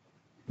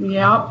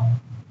 Yep.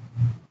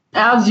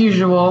 As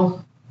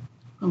usual,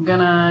 I'm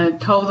going to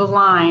toe the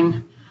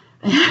line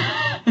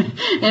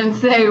and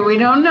say we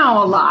don't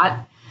know a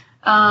lot.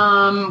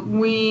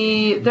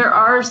 There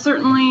are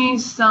certainly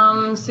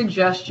some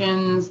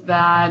suggestions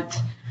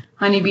that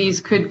honeybees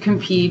could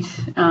compete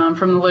from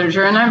the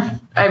literature, and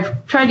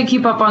I've tried to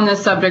keep up on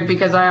this subject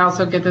because I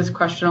also get this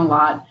question a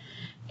lot.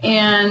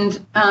 And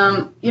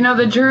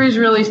the jury's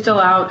really still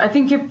out. I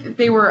think if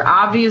they were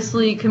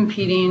obviously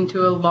competing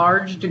to a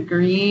large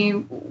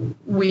degree,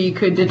 we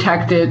could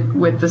detect it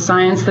with the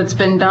science that's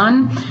been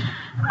done.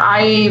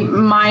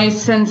 My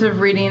sense of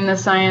reading the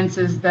science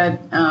is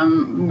that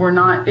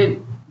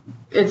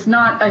it's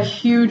not a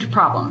huge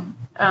problem.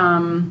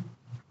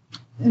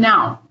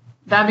 Now,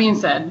 that being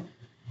said,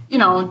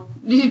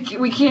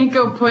 we can't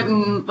go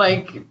putting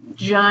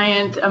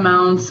giant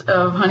amounts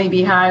of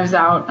honeybee hives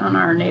out on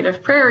our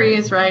native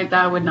prairies, right?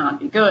 That would not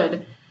be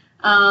good.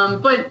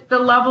 But the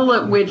level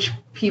at which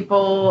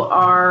people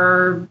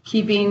are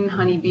keeping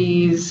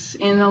honeybees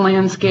in the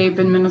landscape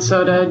in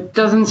Minnesota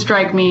doesn't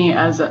strike me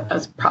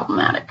as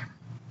problematic.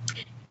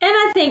 And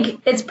I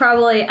think it's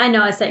probably, I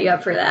know I set you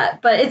up for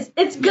that, but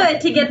it's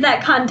good to get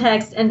that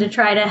context and to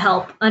try to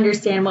help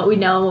understand what we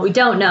know and what we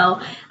don't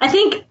know. I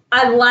think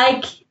I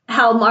like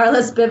how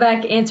Marla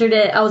Spivak answered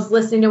it. I was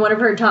listening to one of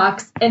her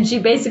talks, and she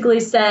basically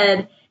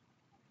said,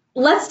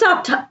 let's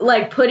stop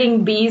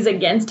putting bees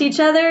against each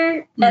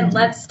other, and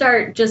let's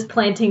start just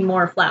planting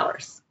more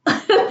flowers,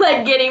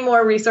 getting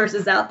more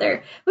resources out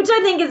there, which I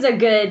think is a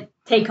good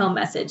take-home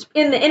message.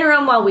 In the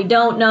interim, while we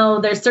don't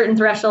know, there's certain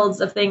thresholds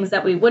of things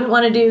that we wouldn't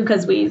want to do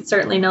because we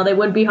certainly know they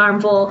would be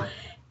harmful,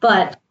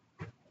 but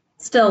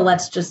still,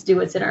 let's just do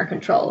what's in our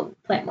control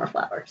and plant more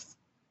flowers.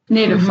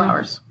 Native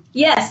flowers.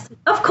 Yes,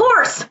 of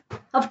course.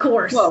 Of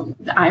course. Well,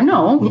 I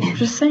know.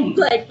 Just saying.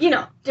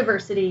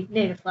 Diversity,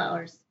 native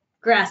flowers,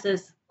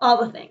 grasses,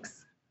 all the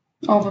things.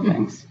 All the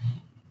things.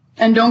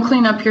 And don't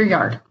clean up your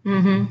yard.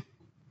 Mm-hmm.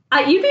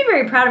 You'd be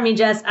very proud of me,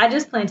 Jess. I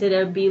just planted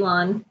a bee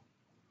lawn.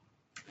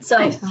 So,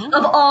 nice.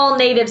 Of all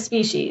native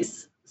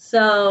species.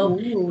 So,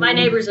 my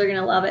neighbors are going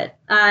to love it.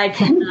 I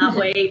cannot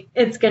wait.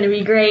 It's going to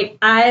be great.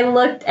 I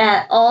looked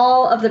at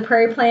all of the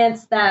prairie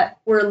plants that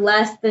were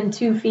less than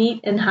 2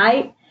 feet in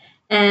height,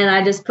 and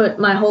I just put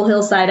my whole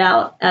hillside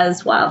out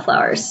as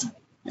wildflowers.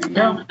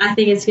 I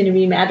think it's going to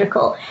be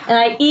magical. And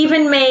I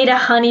even made a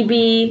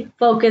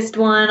honeybee-focused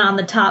one on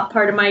the top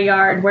part of my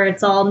yard where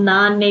it's all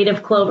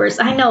non-native clovers.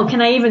 I know,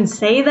 can I even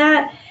say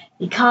that?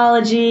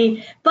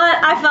 Ecology. But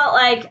I felt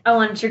like I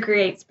wanted to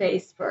create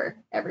space for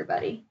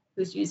everybody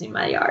who's using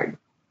my yard.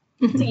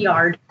 It's a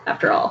yard,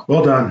 after all.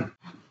 Well done.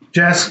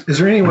 Jess, is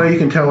there any way you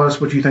can tell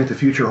us what you think the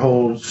future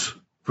holds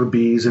for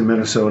bees in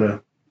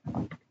Minnesota?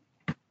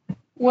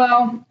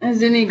 Well,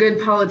 as any good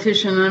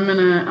politician, I'm going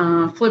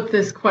to flip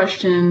this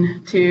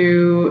question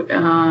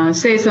to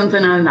say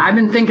something I've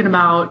been thinking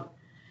about,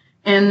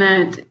 and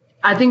that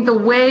I think the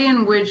way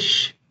in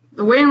which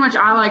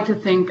I like to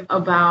think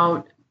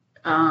about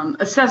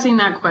assessing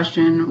that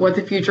question, what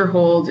the future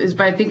holds, is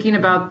by thinking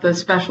about the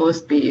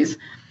specialist bees.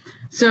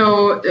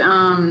 So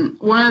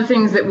one of the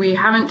things that we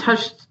haven't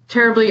touched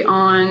terribly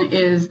on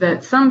is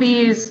that some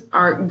bees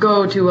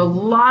go to a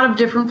lot of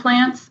different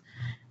plants.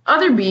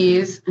 Other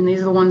bees, and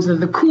these are the ones that are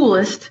the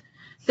coolest,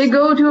 they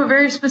go to a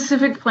very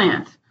specific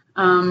plant,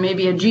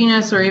 maybe a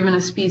genus or even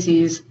a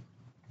species.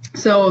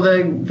 So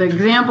the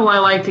example I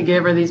like to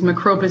give are these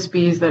Macropus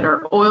bees that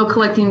are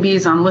oil-collecting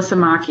bees on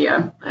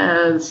Lysimachia,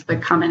 as the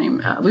common name,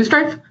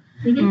 loosestrife.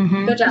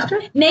 Mm-hmm. Good job.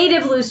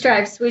 Native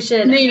loosestrifes, we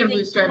should. Native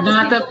loosestrife,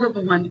 not that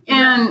purple one.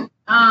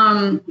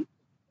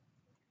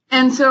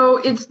 And so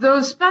it's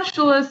those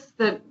specialists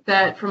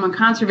that from a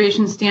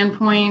conservation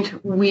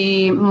standpoint,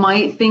 we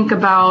might think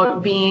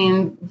about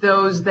being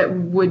those that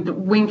would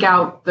wink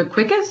out the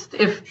quickest.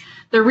 If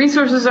the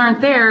resources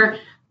aren't there,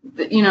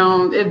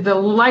 the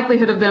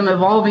likelihood of them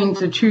evolving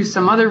to choose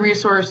some other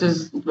resource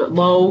is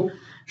low.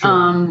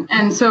 Sure.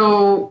 And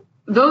so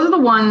those are the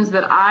ones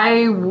that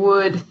I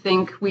would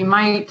think we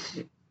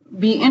might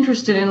be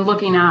interested in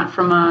looking at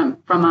from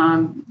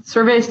a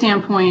survey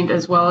standpoint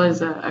as well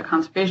as a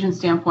conservation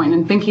standpoint,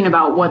 and thinking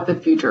about what the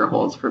future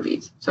holds for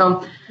bees.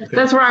 So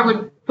that's where I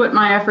would put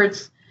my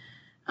efforts.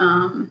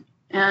 And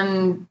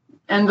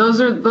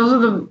those are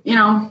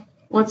the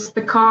what's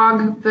the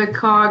cog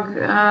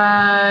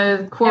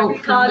quote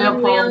from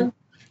Leopold?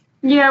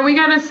 Yeah, we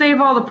got to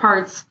save all the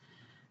parts.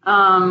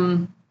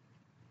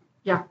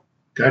 Yeah.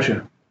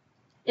 Gotcha.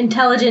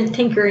 Intelligent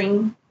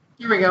tinkering.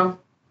 Here we go.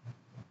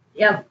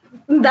 Yep.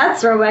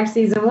 That's Throwback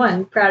Season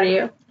 1. Proud of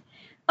you.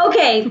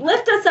 Okay,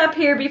 lift us up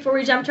here before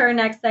we jump to our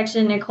next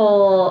section,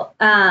 Nicole.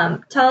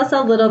 Tell us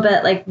a little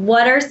bit,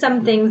 what are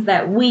some things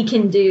that we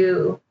can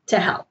do to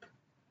help?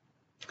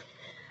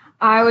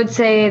 I would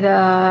say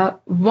the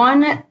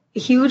one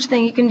huge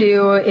thing you can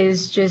do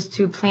is just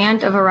to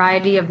plant a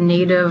variety of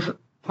native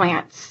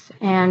plants.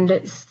 And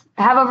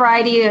have a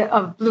variety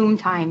of bloom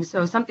times.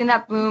 So something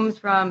that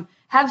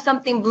have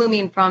something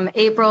blooming from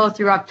April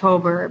through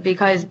October,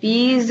 because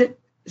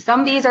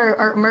some bees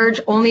are emerge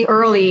only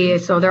early,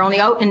 so they're only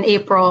out in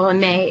April and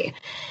May.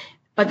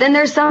 But then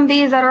there's some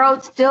bees that are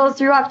out still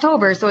through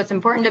October, so it's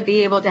important to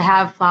be able to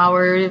have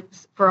flowers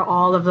for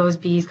all of those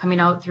bees coming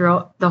out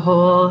throughout the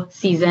whole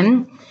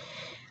season.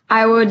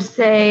 I would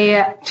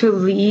say to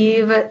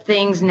leave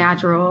things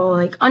natural,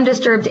 like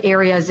undisturbed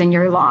areas in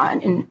your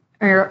lawn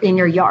or in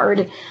your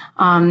yard,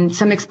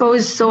 some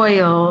exposed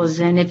soils,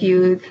 and if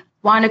you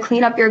want to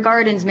clean up your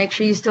gardens, make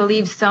sure you still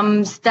leave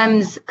some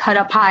stems cut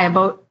up high,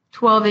 about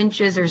 12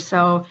 inches or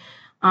so,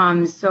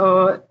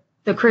 so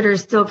the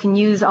critters still can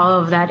use all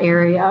of that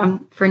area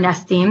for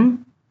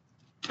nesting.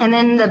 And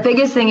then the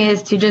biggest thing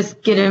is to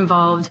just get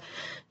involved.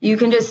 You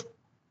can just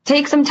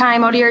take some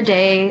time out of your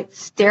day,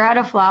 stare at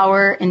a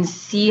flower, and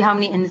see how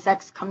many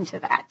insects come to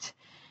that.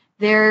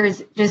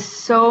 There's just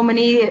so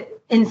many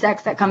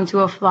insects that come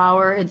to a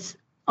flower. It's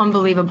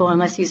unbelievable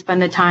unless you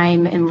spend the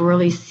time and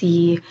really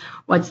see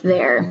what's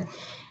there.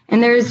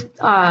 And there's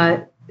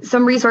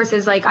some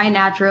resources like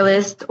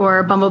iNaturalist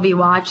or Bumblebee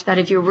Watch that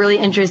if you're really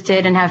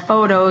interested and have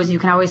photos, you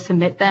can always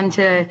submit them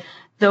to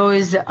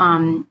those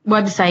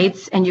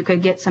websites, and you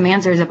could get some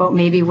answers about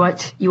maybe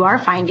what you are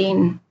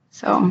finding.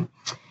 So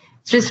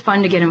it's just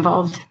fun to get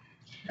involved.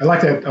 I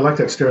like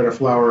that stare at a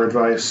flower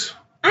advice.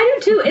 I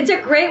do too. It's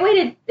a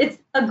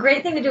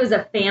great thing to do as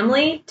a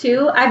family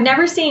too. I've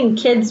never seen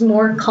kids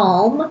more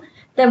calm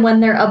than when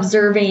they're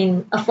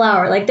observing a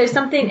flower. Like there's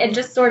something, it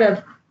just sort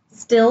of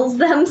stills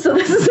them. So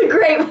this is a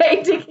great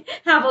way to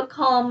have a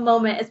calm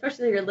moment,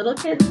 especially your little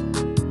kids.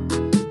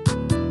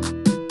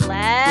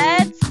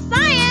 Let's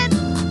science!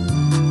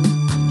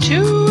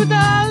 To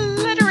the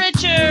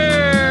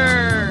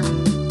literature!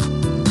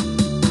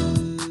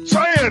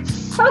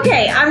 Science!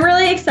 Okay, I'm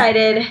really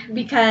excited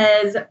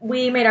because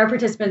we made our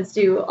participants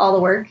do all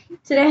the work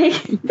today.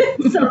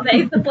 So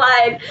they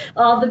supplied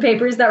all the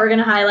papers that we're going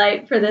to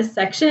highlight for this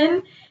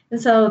section.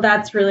 And so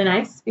that's really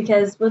nice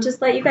because we'll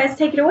just let you guys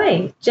take it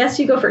away. Jess,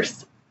 you go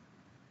first.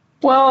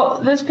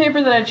 Well, this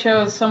paper that I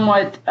chose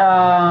somewhat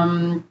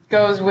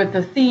goes with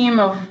the theme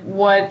of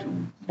what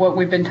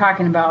we've been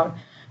talking about.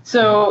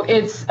 So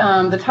it's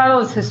the title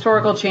is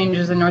Historical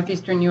Changes in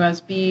Northeastern U.S.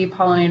 Bee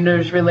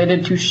Pollinators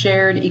Related to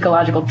Shared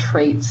Ecological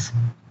Traits.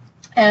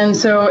 And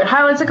so it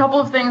highlights a couple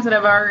of things that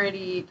I've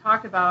already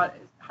talked about.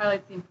 It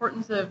highlights the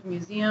importance of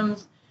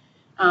museums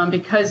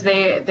because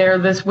they're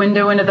this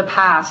window into the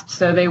past.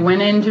 So they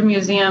went into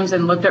museums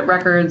and looked at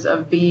records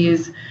of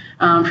bees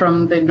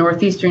from the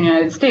northeastern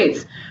United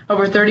States,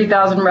 over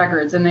 30,000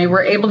 records. And they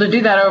were able to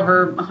do that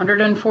over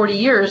 140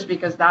 years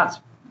because that's,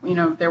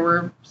 there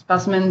were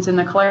specimens in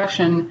the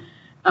collection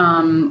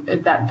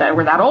that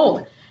were that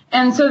old.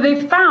 And so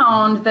they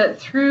found that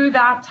through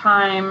that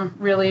time,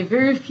 really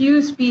very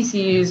few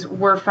species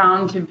were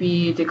found to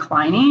be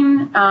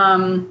declining.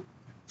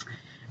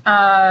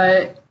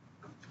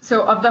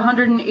 So of the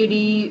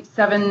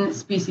 187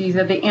 species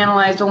that they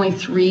analyzed, only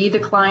 3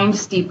 declined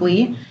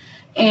steeply.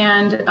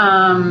 And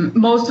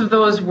most of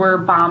those were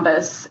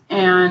Bombus.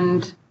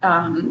 And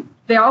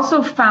they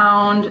also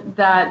found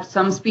that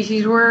some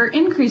species were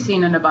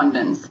increasing in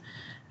abundance.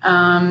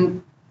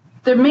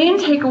 The main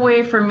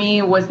takeaway for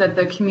me was that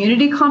the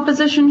community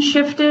composition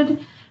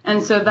shifted.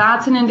 And so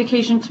that's an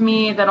indication to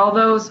me that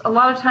although a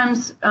lot of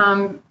times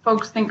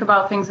folks think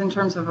about things in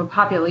terms of a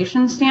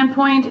population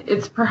standpoint,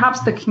 it's perhaps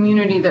the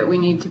community that we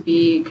need to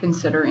be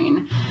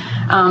considering.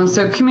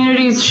 So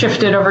communities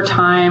shifted over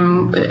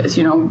time,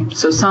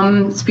 so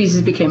some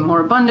species became more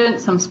abundant,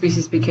 some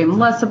species became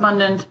less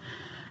abundant.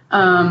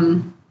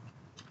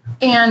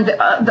 And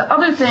the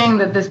other thing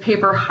that this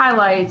paper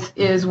highlights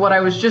is what I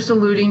was just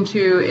alluding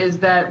to, is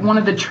that one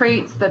of the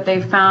traits that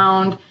they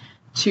found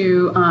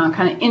to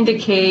kind of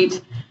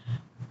indicate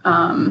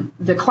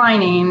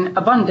declining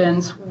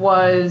abundance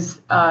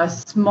was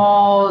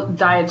small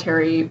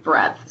dietary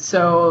breadth.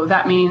 So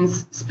that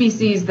means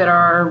species that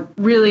are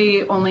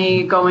really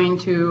only going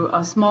to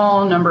a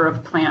small number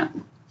of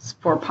plants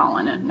for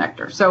pollen and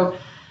nectar. So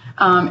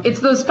it's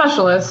those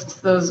specialists,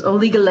 those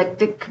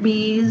oligolectic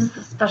bees,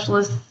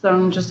 specialists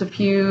on just a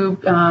few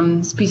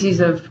species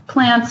of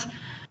plants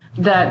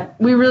that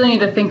we really need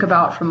to think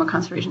about from a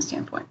conservation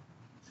standpoint.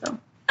 So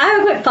I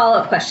have a quick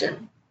follow-up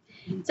question.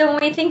 So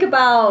when we think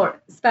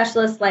about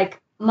specialists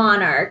like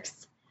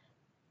monarchs,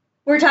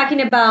 we're talking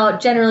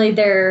about generally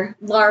their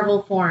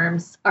larval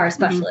forms are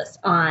specialists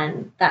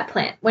on that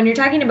plant. When you're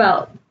talking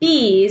about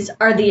bees,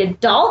 are the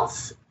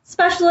adults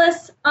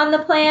specialists on the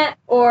plant,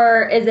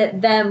 or is it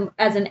them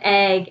as an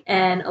egg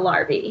and a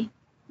larvae?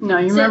 No,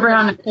 you remember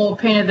how Nicole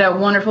painted that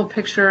wonderful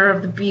picture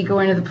of the bee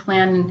going to the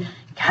plant and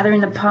gathering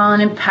the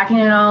pollen and packing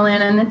it all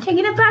in and then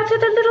taking it back to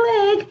the little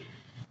egg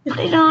and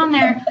putting it on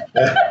there.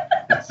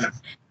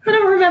 I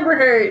don't remember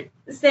her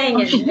saying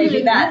it in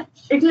maybe that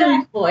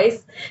exact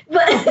voice.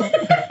 But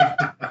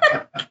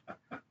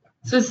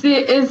So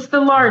it's the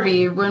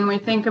larvae. When we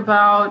think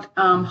about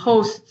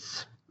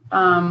hosts,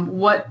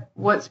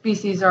 what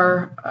species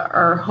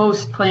are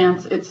host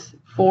plants? It's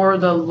for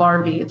the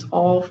larvae. It's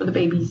all for the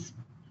babies.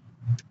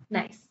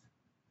 Nice.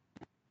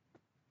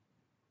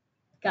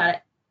 Got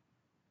it.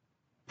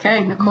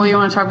 Okay, Nicole, you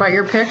want to talk about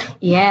your pick?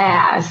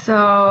 Yeah,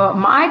 so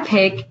my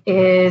pick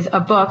is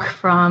a book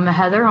from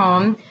Heather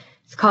Holm.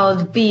 It's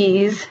called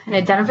Bees, an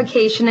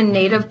Identification and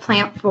Native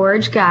Plant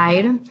Forage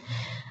Guide.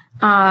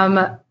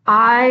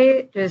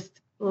 I just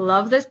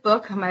love this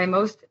book. My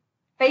most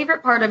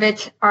favorite part of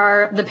it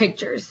are the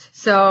pictures.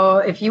 So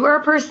if you are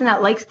a person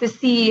that likes to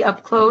see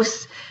up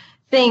close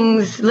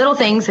things, little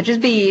things such as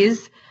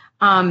bees,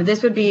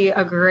 this would be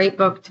a great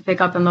book to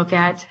pick up and look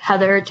at.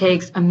 Heather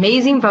takes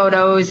amazing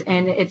photos,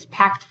 and it's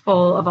packed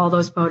full of all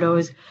those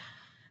photos.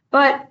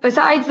 But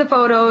besides the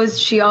photos,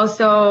 she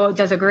also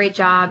does a great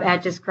job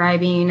at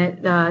describing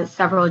the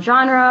several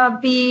genre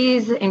of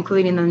bees,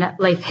 including the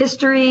life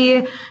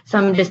history,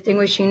 some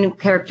distinguishing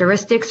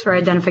characteristics for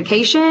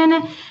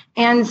identification,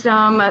 and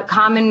some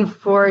common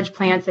forage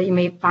plants that you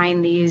may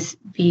find these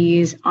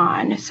bees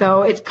on.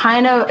 So it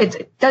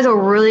does a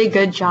really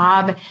good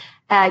job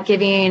at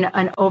giving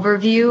an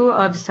overview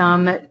of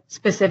some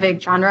specific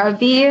genre of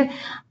bee,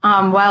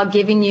 while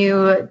giving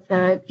you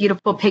the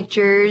beautiful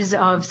pictures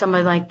of some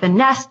of like the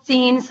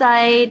nesting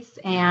sites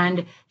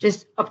and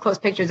just up close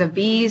pictures of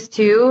bees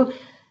too.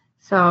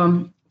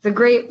 So it's a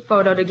great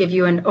photo to give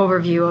you an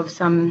overview of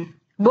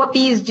what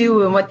bees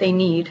do and what they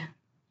need.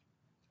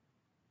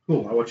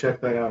 Cool. I will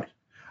check that out.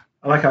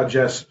 I like how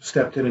Jess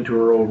stepped into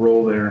her old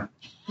role there.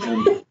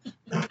 And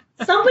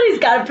Somebody's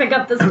got to pick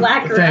up the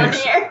slack around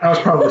thanks. here. I was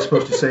probably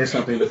supposed to say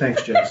something, but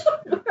thanks, Jess.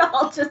 We're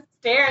all just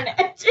staring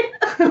at you.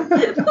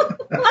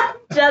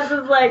 Jess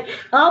is like,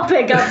 I'll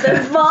pick up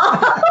this ball.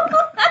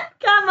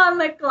 Come on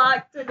the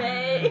clock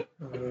today.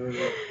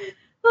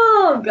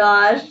 Oh,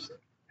 gosh.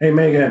 Hey,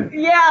 Megan.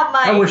 Yeah,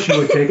 Mike. I wish you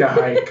would take a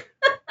hike.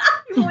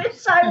 I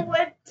wish I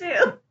would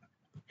too.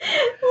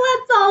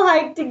 Let's all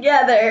hike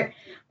together.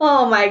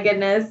 Oh my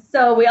goodness.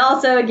 So we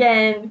also,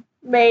 again,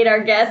 made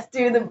our guests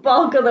do the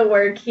bulk of the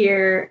work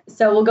here.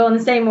 So we'll go in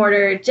the same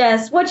order.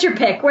 Jess, what's your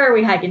pick? Where are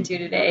we hiking to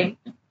today?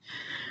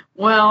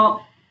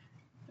 Well,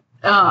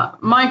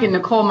 Mike and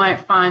Nicole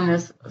might find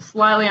this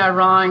slightly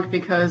ironic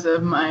because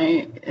of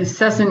my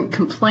incessant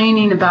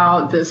complaining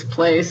about this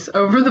place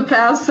over the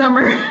past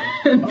summer.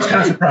 I was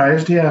kind of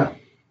surprised, yeah.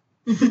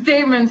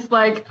 Statements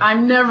like,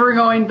 I'm never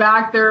going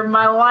back there in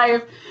my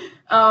life.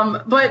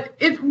 But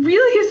it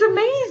really is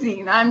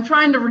amazing. I'm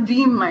trying to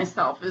redeem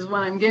myself is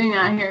what I'm getting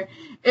at here.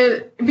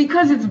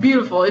 Because it's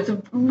beautiful. It's a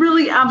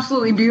really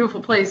absolutely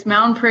beautiful place.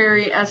 Mountain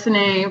Prairie,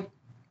 SNA,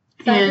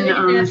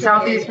 in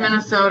southeast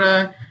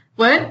Minnesota.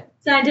 What?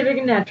 Scientific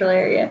and natural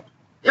area.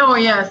 Oh,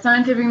 yeah,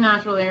 scientific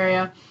natural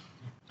area.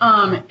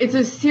 It's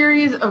a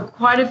series of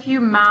quite a few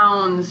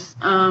mounds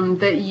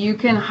that you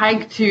can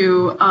hike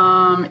to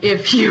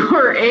if you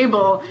are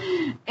able.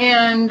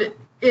 And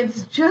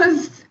it's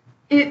just,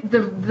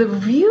 the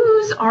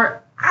views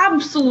are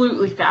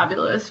absolutely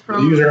fabulous. The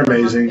views are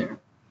amazing.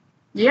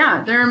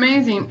 Yeah, they're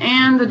amazing.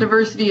 And the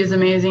diversity is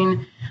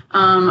amazing.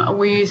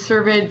 We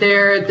surveyed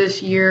there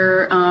this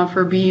year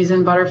for bees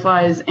and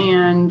butterflies,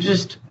 and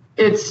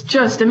it's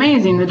just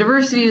amazing. The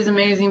diversity is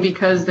amazing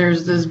because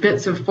there's those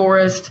bits of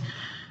forest,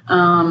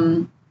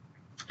 and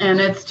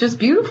it's just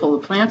beautiful.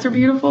 The plants are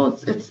beautiful.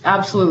 It's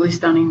absolutely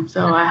stunning.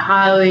 So I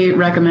highly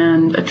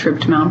recommend a trip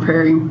to Mountain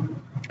Prairie.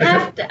 I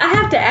have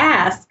to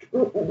ask,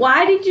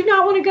 why did you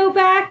not want to go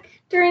back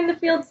during the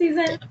field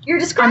season? You're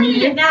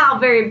describing it now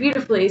very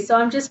beautifully, so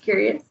I'm just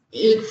curious.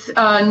 It's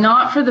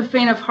not for the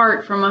faint of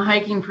heart from a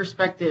hiking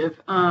perspective.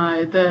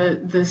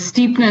 The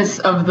steepness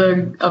of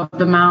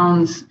the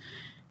mounds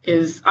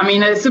is,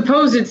 I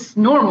suppose it's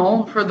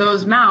normal for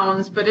those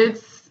mounds, but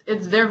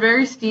they're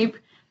very steep,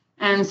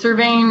 and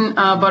surveying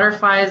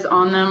butterflies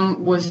on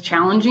them was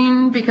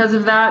challenging because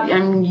of that.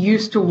 I'm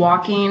used to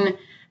walking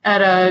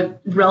at a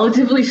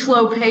relatively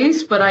slow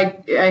pace, but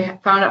I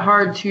found it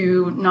hard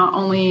to not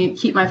only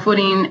keep my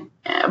footing,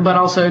 but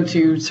also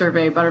to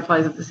survey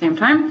butterflies at the same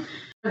time.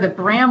 The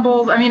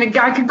brambles,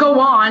 I could go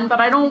on, but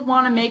I don't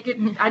want to make it,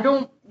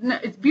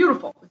 it's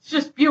beautiful. It's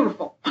just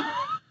beautiful.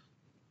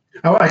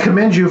 I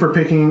commend you for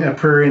picking a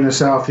prairie in the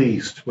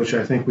southeast, which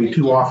I think we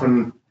too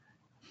often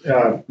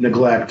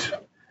neglect.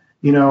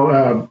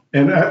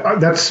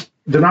 That's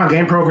the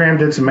non-game program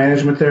did some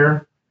management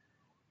there,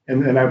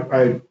 and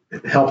I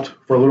helped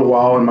for a little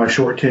while in my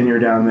short tenure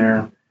down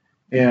there.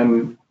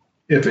 And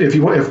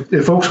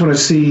if folks want to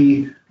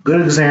see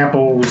good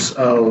examples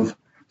of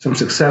some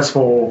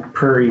successful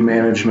prairie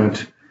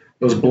management,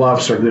 those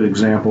bluffs are good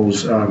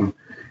examples,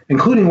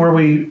 including where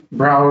we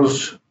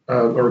browsed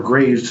or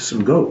grazed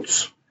some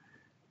goats.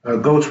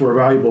 Goats were a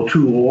valuable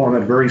tool on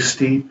that very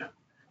steep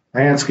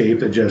landscape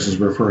that Jess is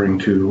referring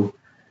to.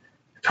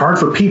 It's hard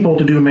for people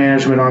to do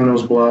management on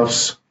those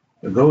bluffs.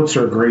 The goats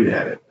are great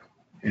at it.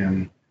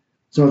 And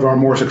some of our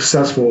more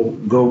successful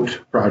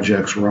goat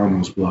projects were on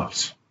those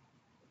bluffs.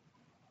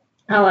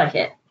 I like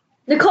it.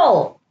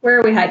 Nicole, where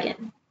are we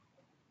hiking?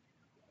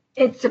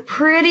 It's a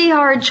pretty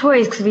hard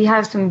choice because we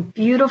have some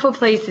beautiful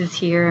places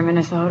here in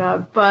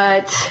Minnesota,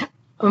 but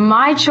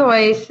my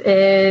choice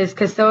is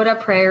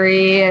Kasota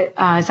Prairie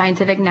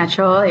Scientific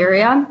Natural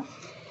Area.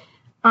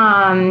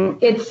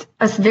 It's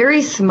a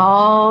very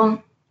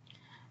small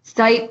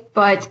site,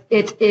 but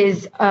it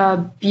is a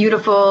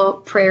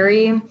beautiful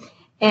prairie,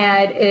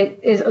 and it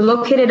is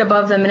located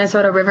above the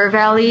Minnesota River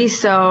Valley.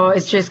 So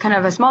it's just kind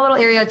of a small little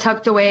area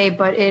tucked away,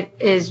 but it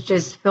is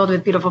just filled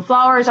with beautiful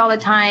flowers all the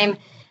time.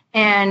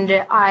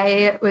 And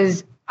I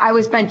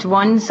spent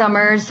one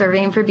summer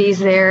surveying for bees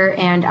there,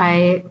 and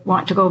I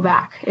want to go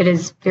back. It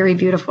is very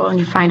beautiful, and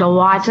you find a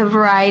lot of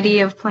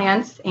variety of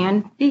plants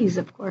and bees,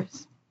 of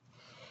course.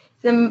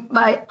 Then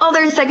my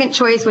other second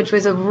choice, which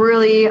was a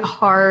really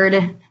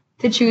hard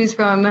to choose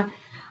from,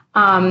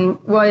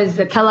 was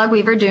the Kellogg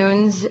Weaver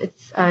Dunes.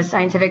 It's a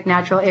scientific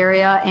natural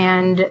area,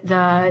 and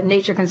the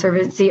Nature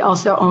Conservancy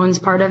also owns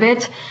part of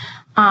it.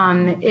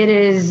 It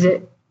is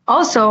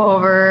also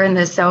over in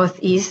the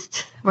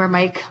southeast, where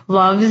Mike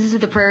loves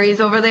the prairies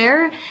over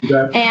there.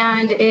 Yeah.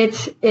 And it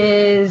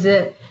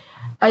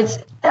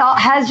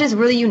has just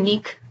really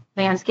unique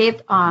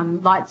landscape.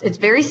 It's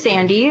very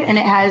sandy, and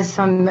it has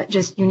some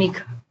just unique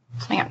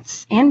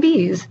plants and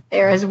bees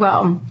there as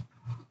well.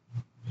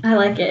 I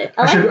like it.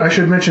 I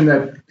should mention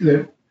that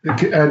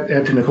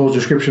add to Nicole's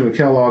description of the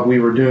Kellogg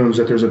Weaver Dunes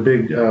that there's a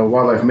big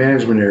wildlife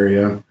management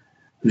area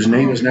whose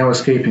name is now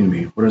escaping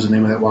me. What is the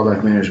name of that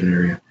wildlife management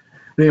area?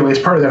 But anyway,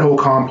 it's part of that whole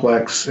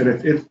complex,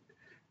 and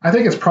I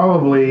think it's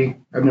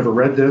probably, I've never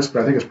read this,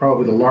 but I think it's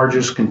probably the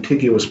largest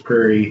contiguous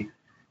prairie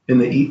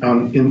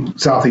in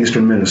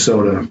southeastern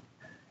Minnesota.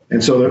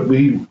 And so that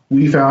we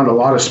found a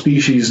lot of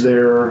species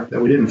there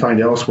that we didn't find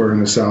elsewhere in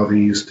the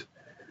southeast,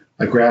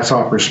 like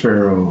grasshopper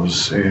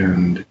sparrows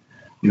and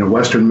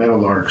western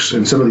meadowlarks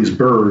and some of these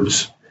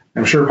birds.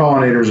 I'm sure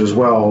pollinators as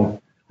well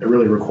that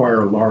really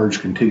require large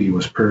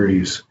contiguous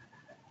prairies,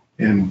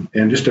 and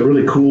just a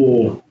really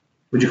cool.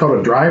 Would you call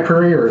it a dry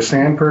prairie or a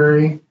sand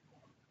prairie?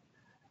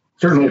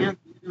 Certainly,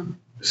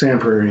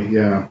 sand prairie.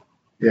 Yeah,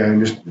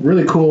 and just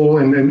really cool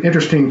and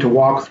interesting to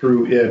walk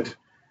through it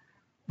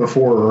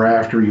before or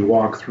after you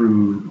walk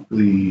through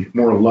the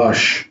more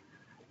lush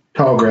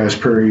tallgrass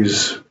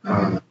prairies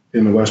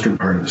in the western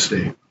part of the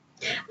state.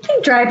 I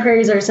think dry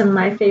prairies are some of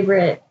my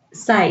favorite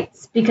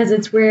sites because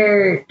it's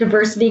where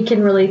diversity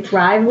can really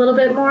thrive a little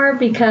bit more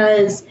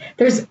because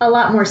there's a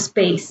lot more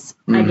space,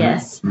 I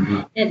guess.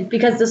 Mm-hmm. And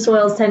because the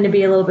soils tend to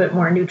be a little bit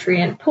more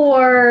nutrient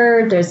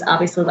poor, there's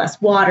obviously less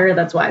water.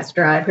 That's why it's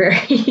dry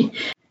prairie.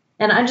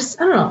 And I don't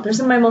know, they're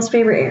some of my most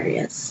favorite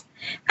areas.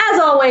 As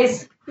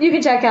always, you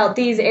can check out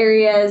these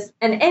areas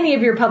and any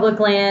of your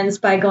public lands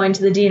by going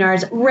to the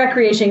DNR's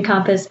Recreation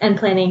Compass and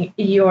planning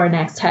your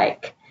next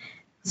hike.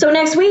 So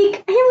next week,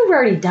 I think we've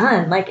already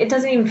done. It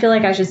doesn't even feel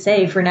like I should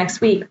say for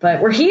next week,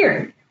 but we're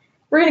here.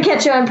 We're going to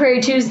catch you on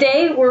Prairie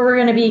Tuesday, where we're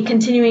going to be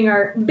continuing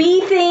our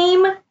bee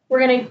theme. We're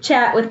going to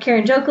chat with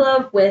Karen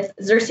Jokolov with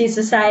Xerces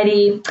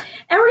Society, and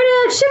we're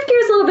going to shift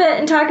gears a little bit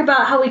and talk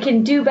about how we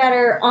can do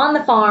better on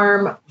the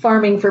farm,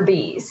 farming for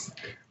bees.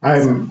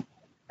 I'm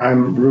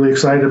really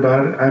excited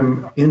about it.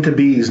 I'm into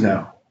bees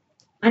now.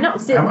 I know.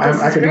 See,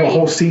 I could do a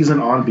whole season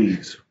on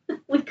bees.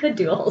 We could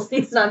do a whole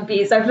season on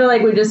bees. I feel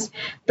like we just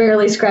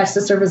barely scratched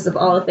the surface of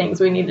all the things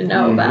we need to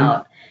know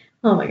about.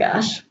 Oh my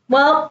gosh.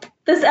 Well,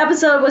 this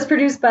episode was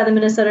produced by the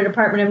Minnesota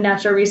Department of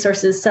Natural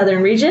Resources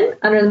Southern Region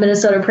under the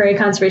Minnesota Prairie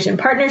Conservation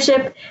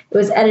Partnership. It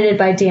was edited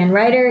by Dan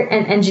Ryder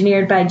and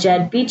engineered by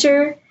Jed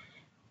Beecher.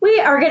 We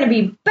are going to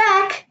be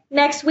back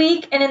next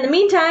week, and in the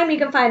meantime, you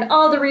can find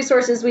all the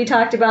resources we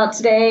talked about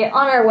today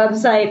on our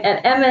website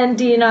at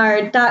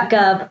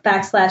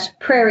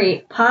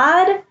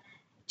mndnr.gov/prairiepod.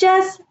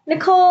 Jess,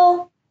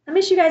 Nicole, I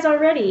miss you guys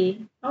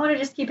already. I want to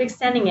just keep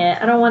extending it.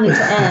 I don't want it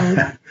to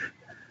end.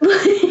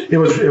 It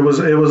was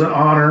an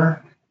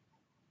honor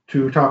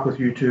to talk with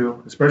you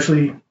two,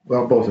 especially,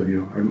 well, both of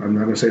you. I'm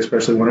not going to say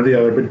especially one or the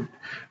other,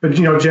 but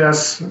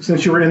Jess,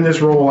 since you were in this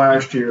role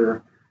last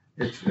year,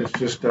 it's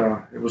just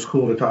it was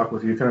cool to talk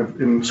with you, kind of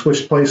in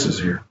switched places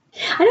here.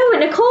 I know, but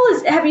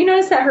Nicole have you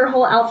noticed that her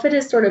whole outfit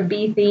is sort of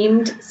bee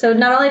themed? So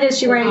not only is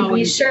she wearing a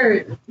bee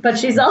shirt, but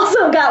she's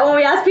also got, when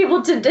we ask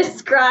people to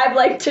describe,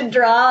 to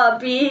draw a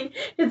bee,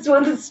 it's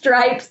with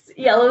stripes,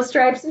 yellow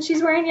stripes, and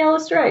she's wearing yellow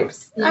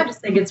stripes. I just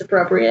think it's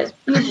appropriate.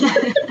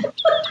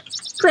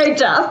 Great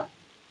job.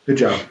 Good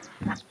job.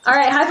 All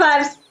right, high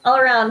fives all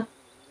around.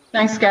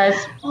 Thanks, guys.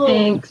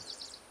 Thanks.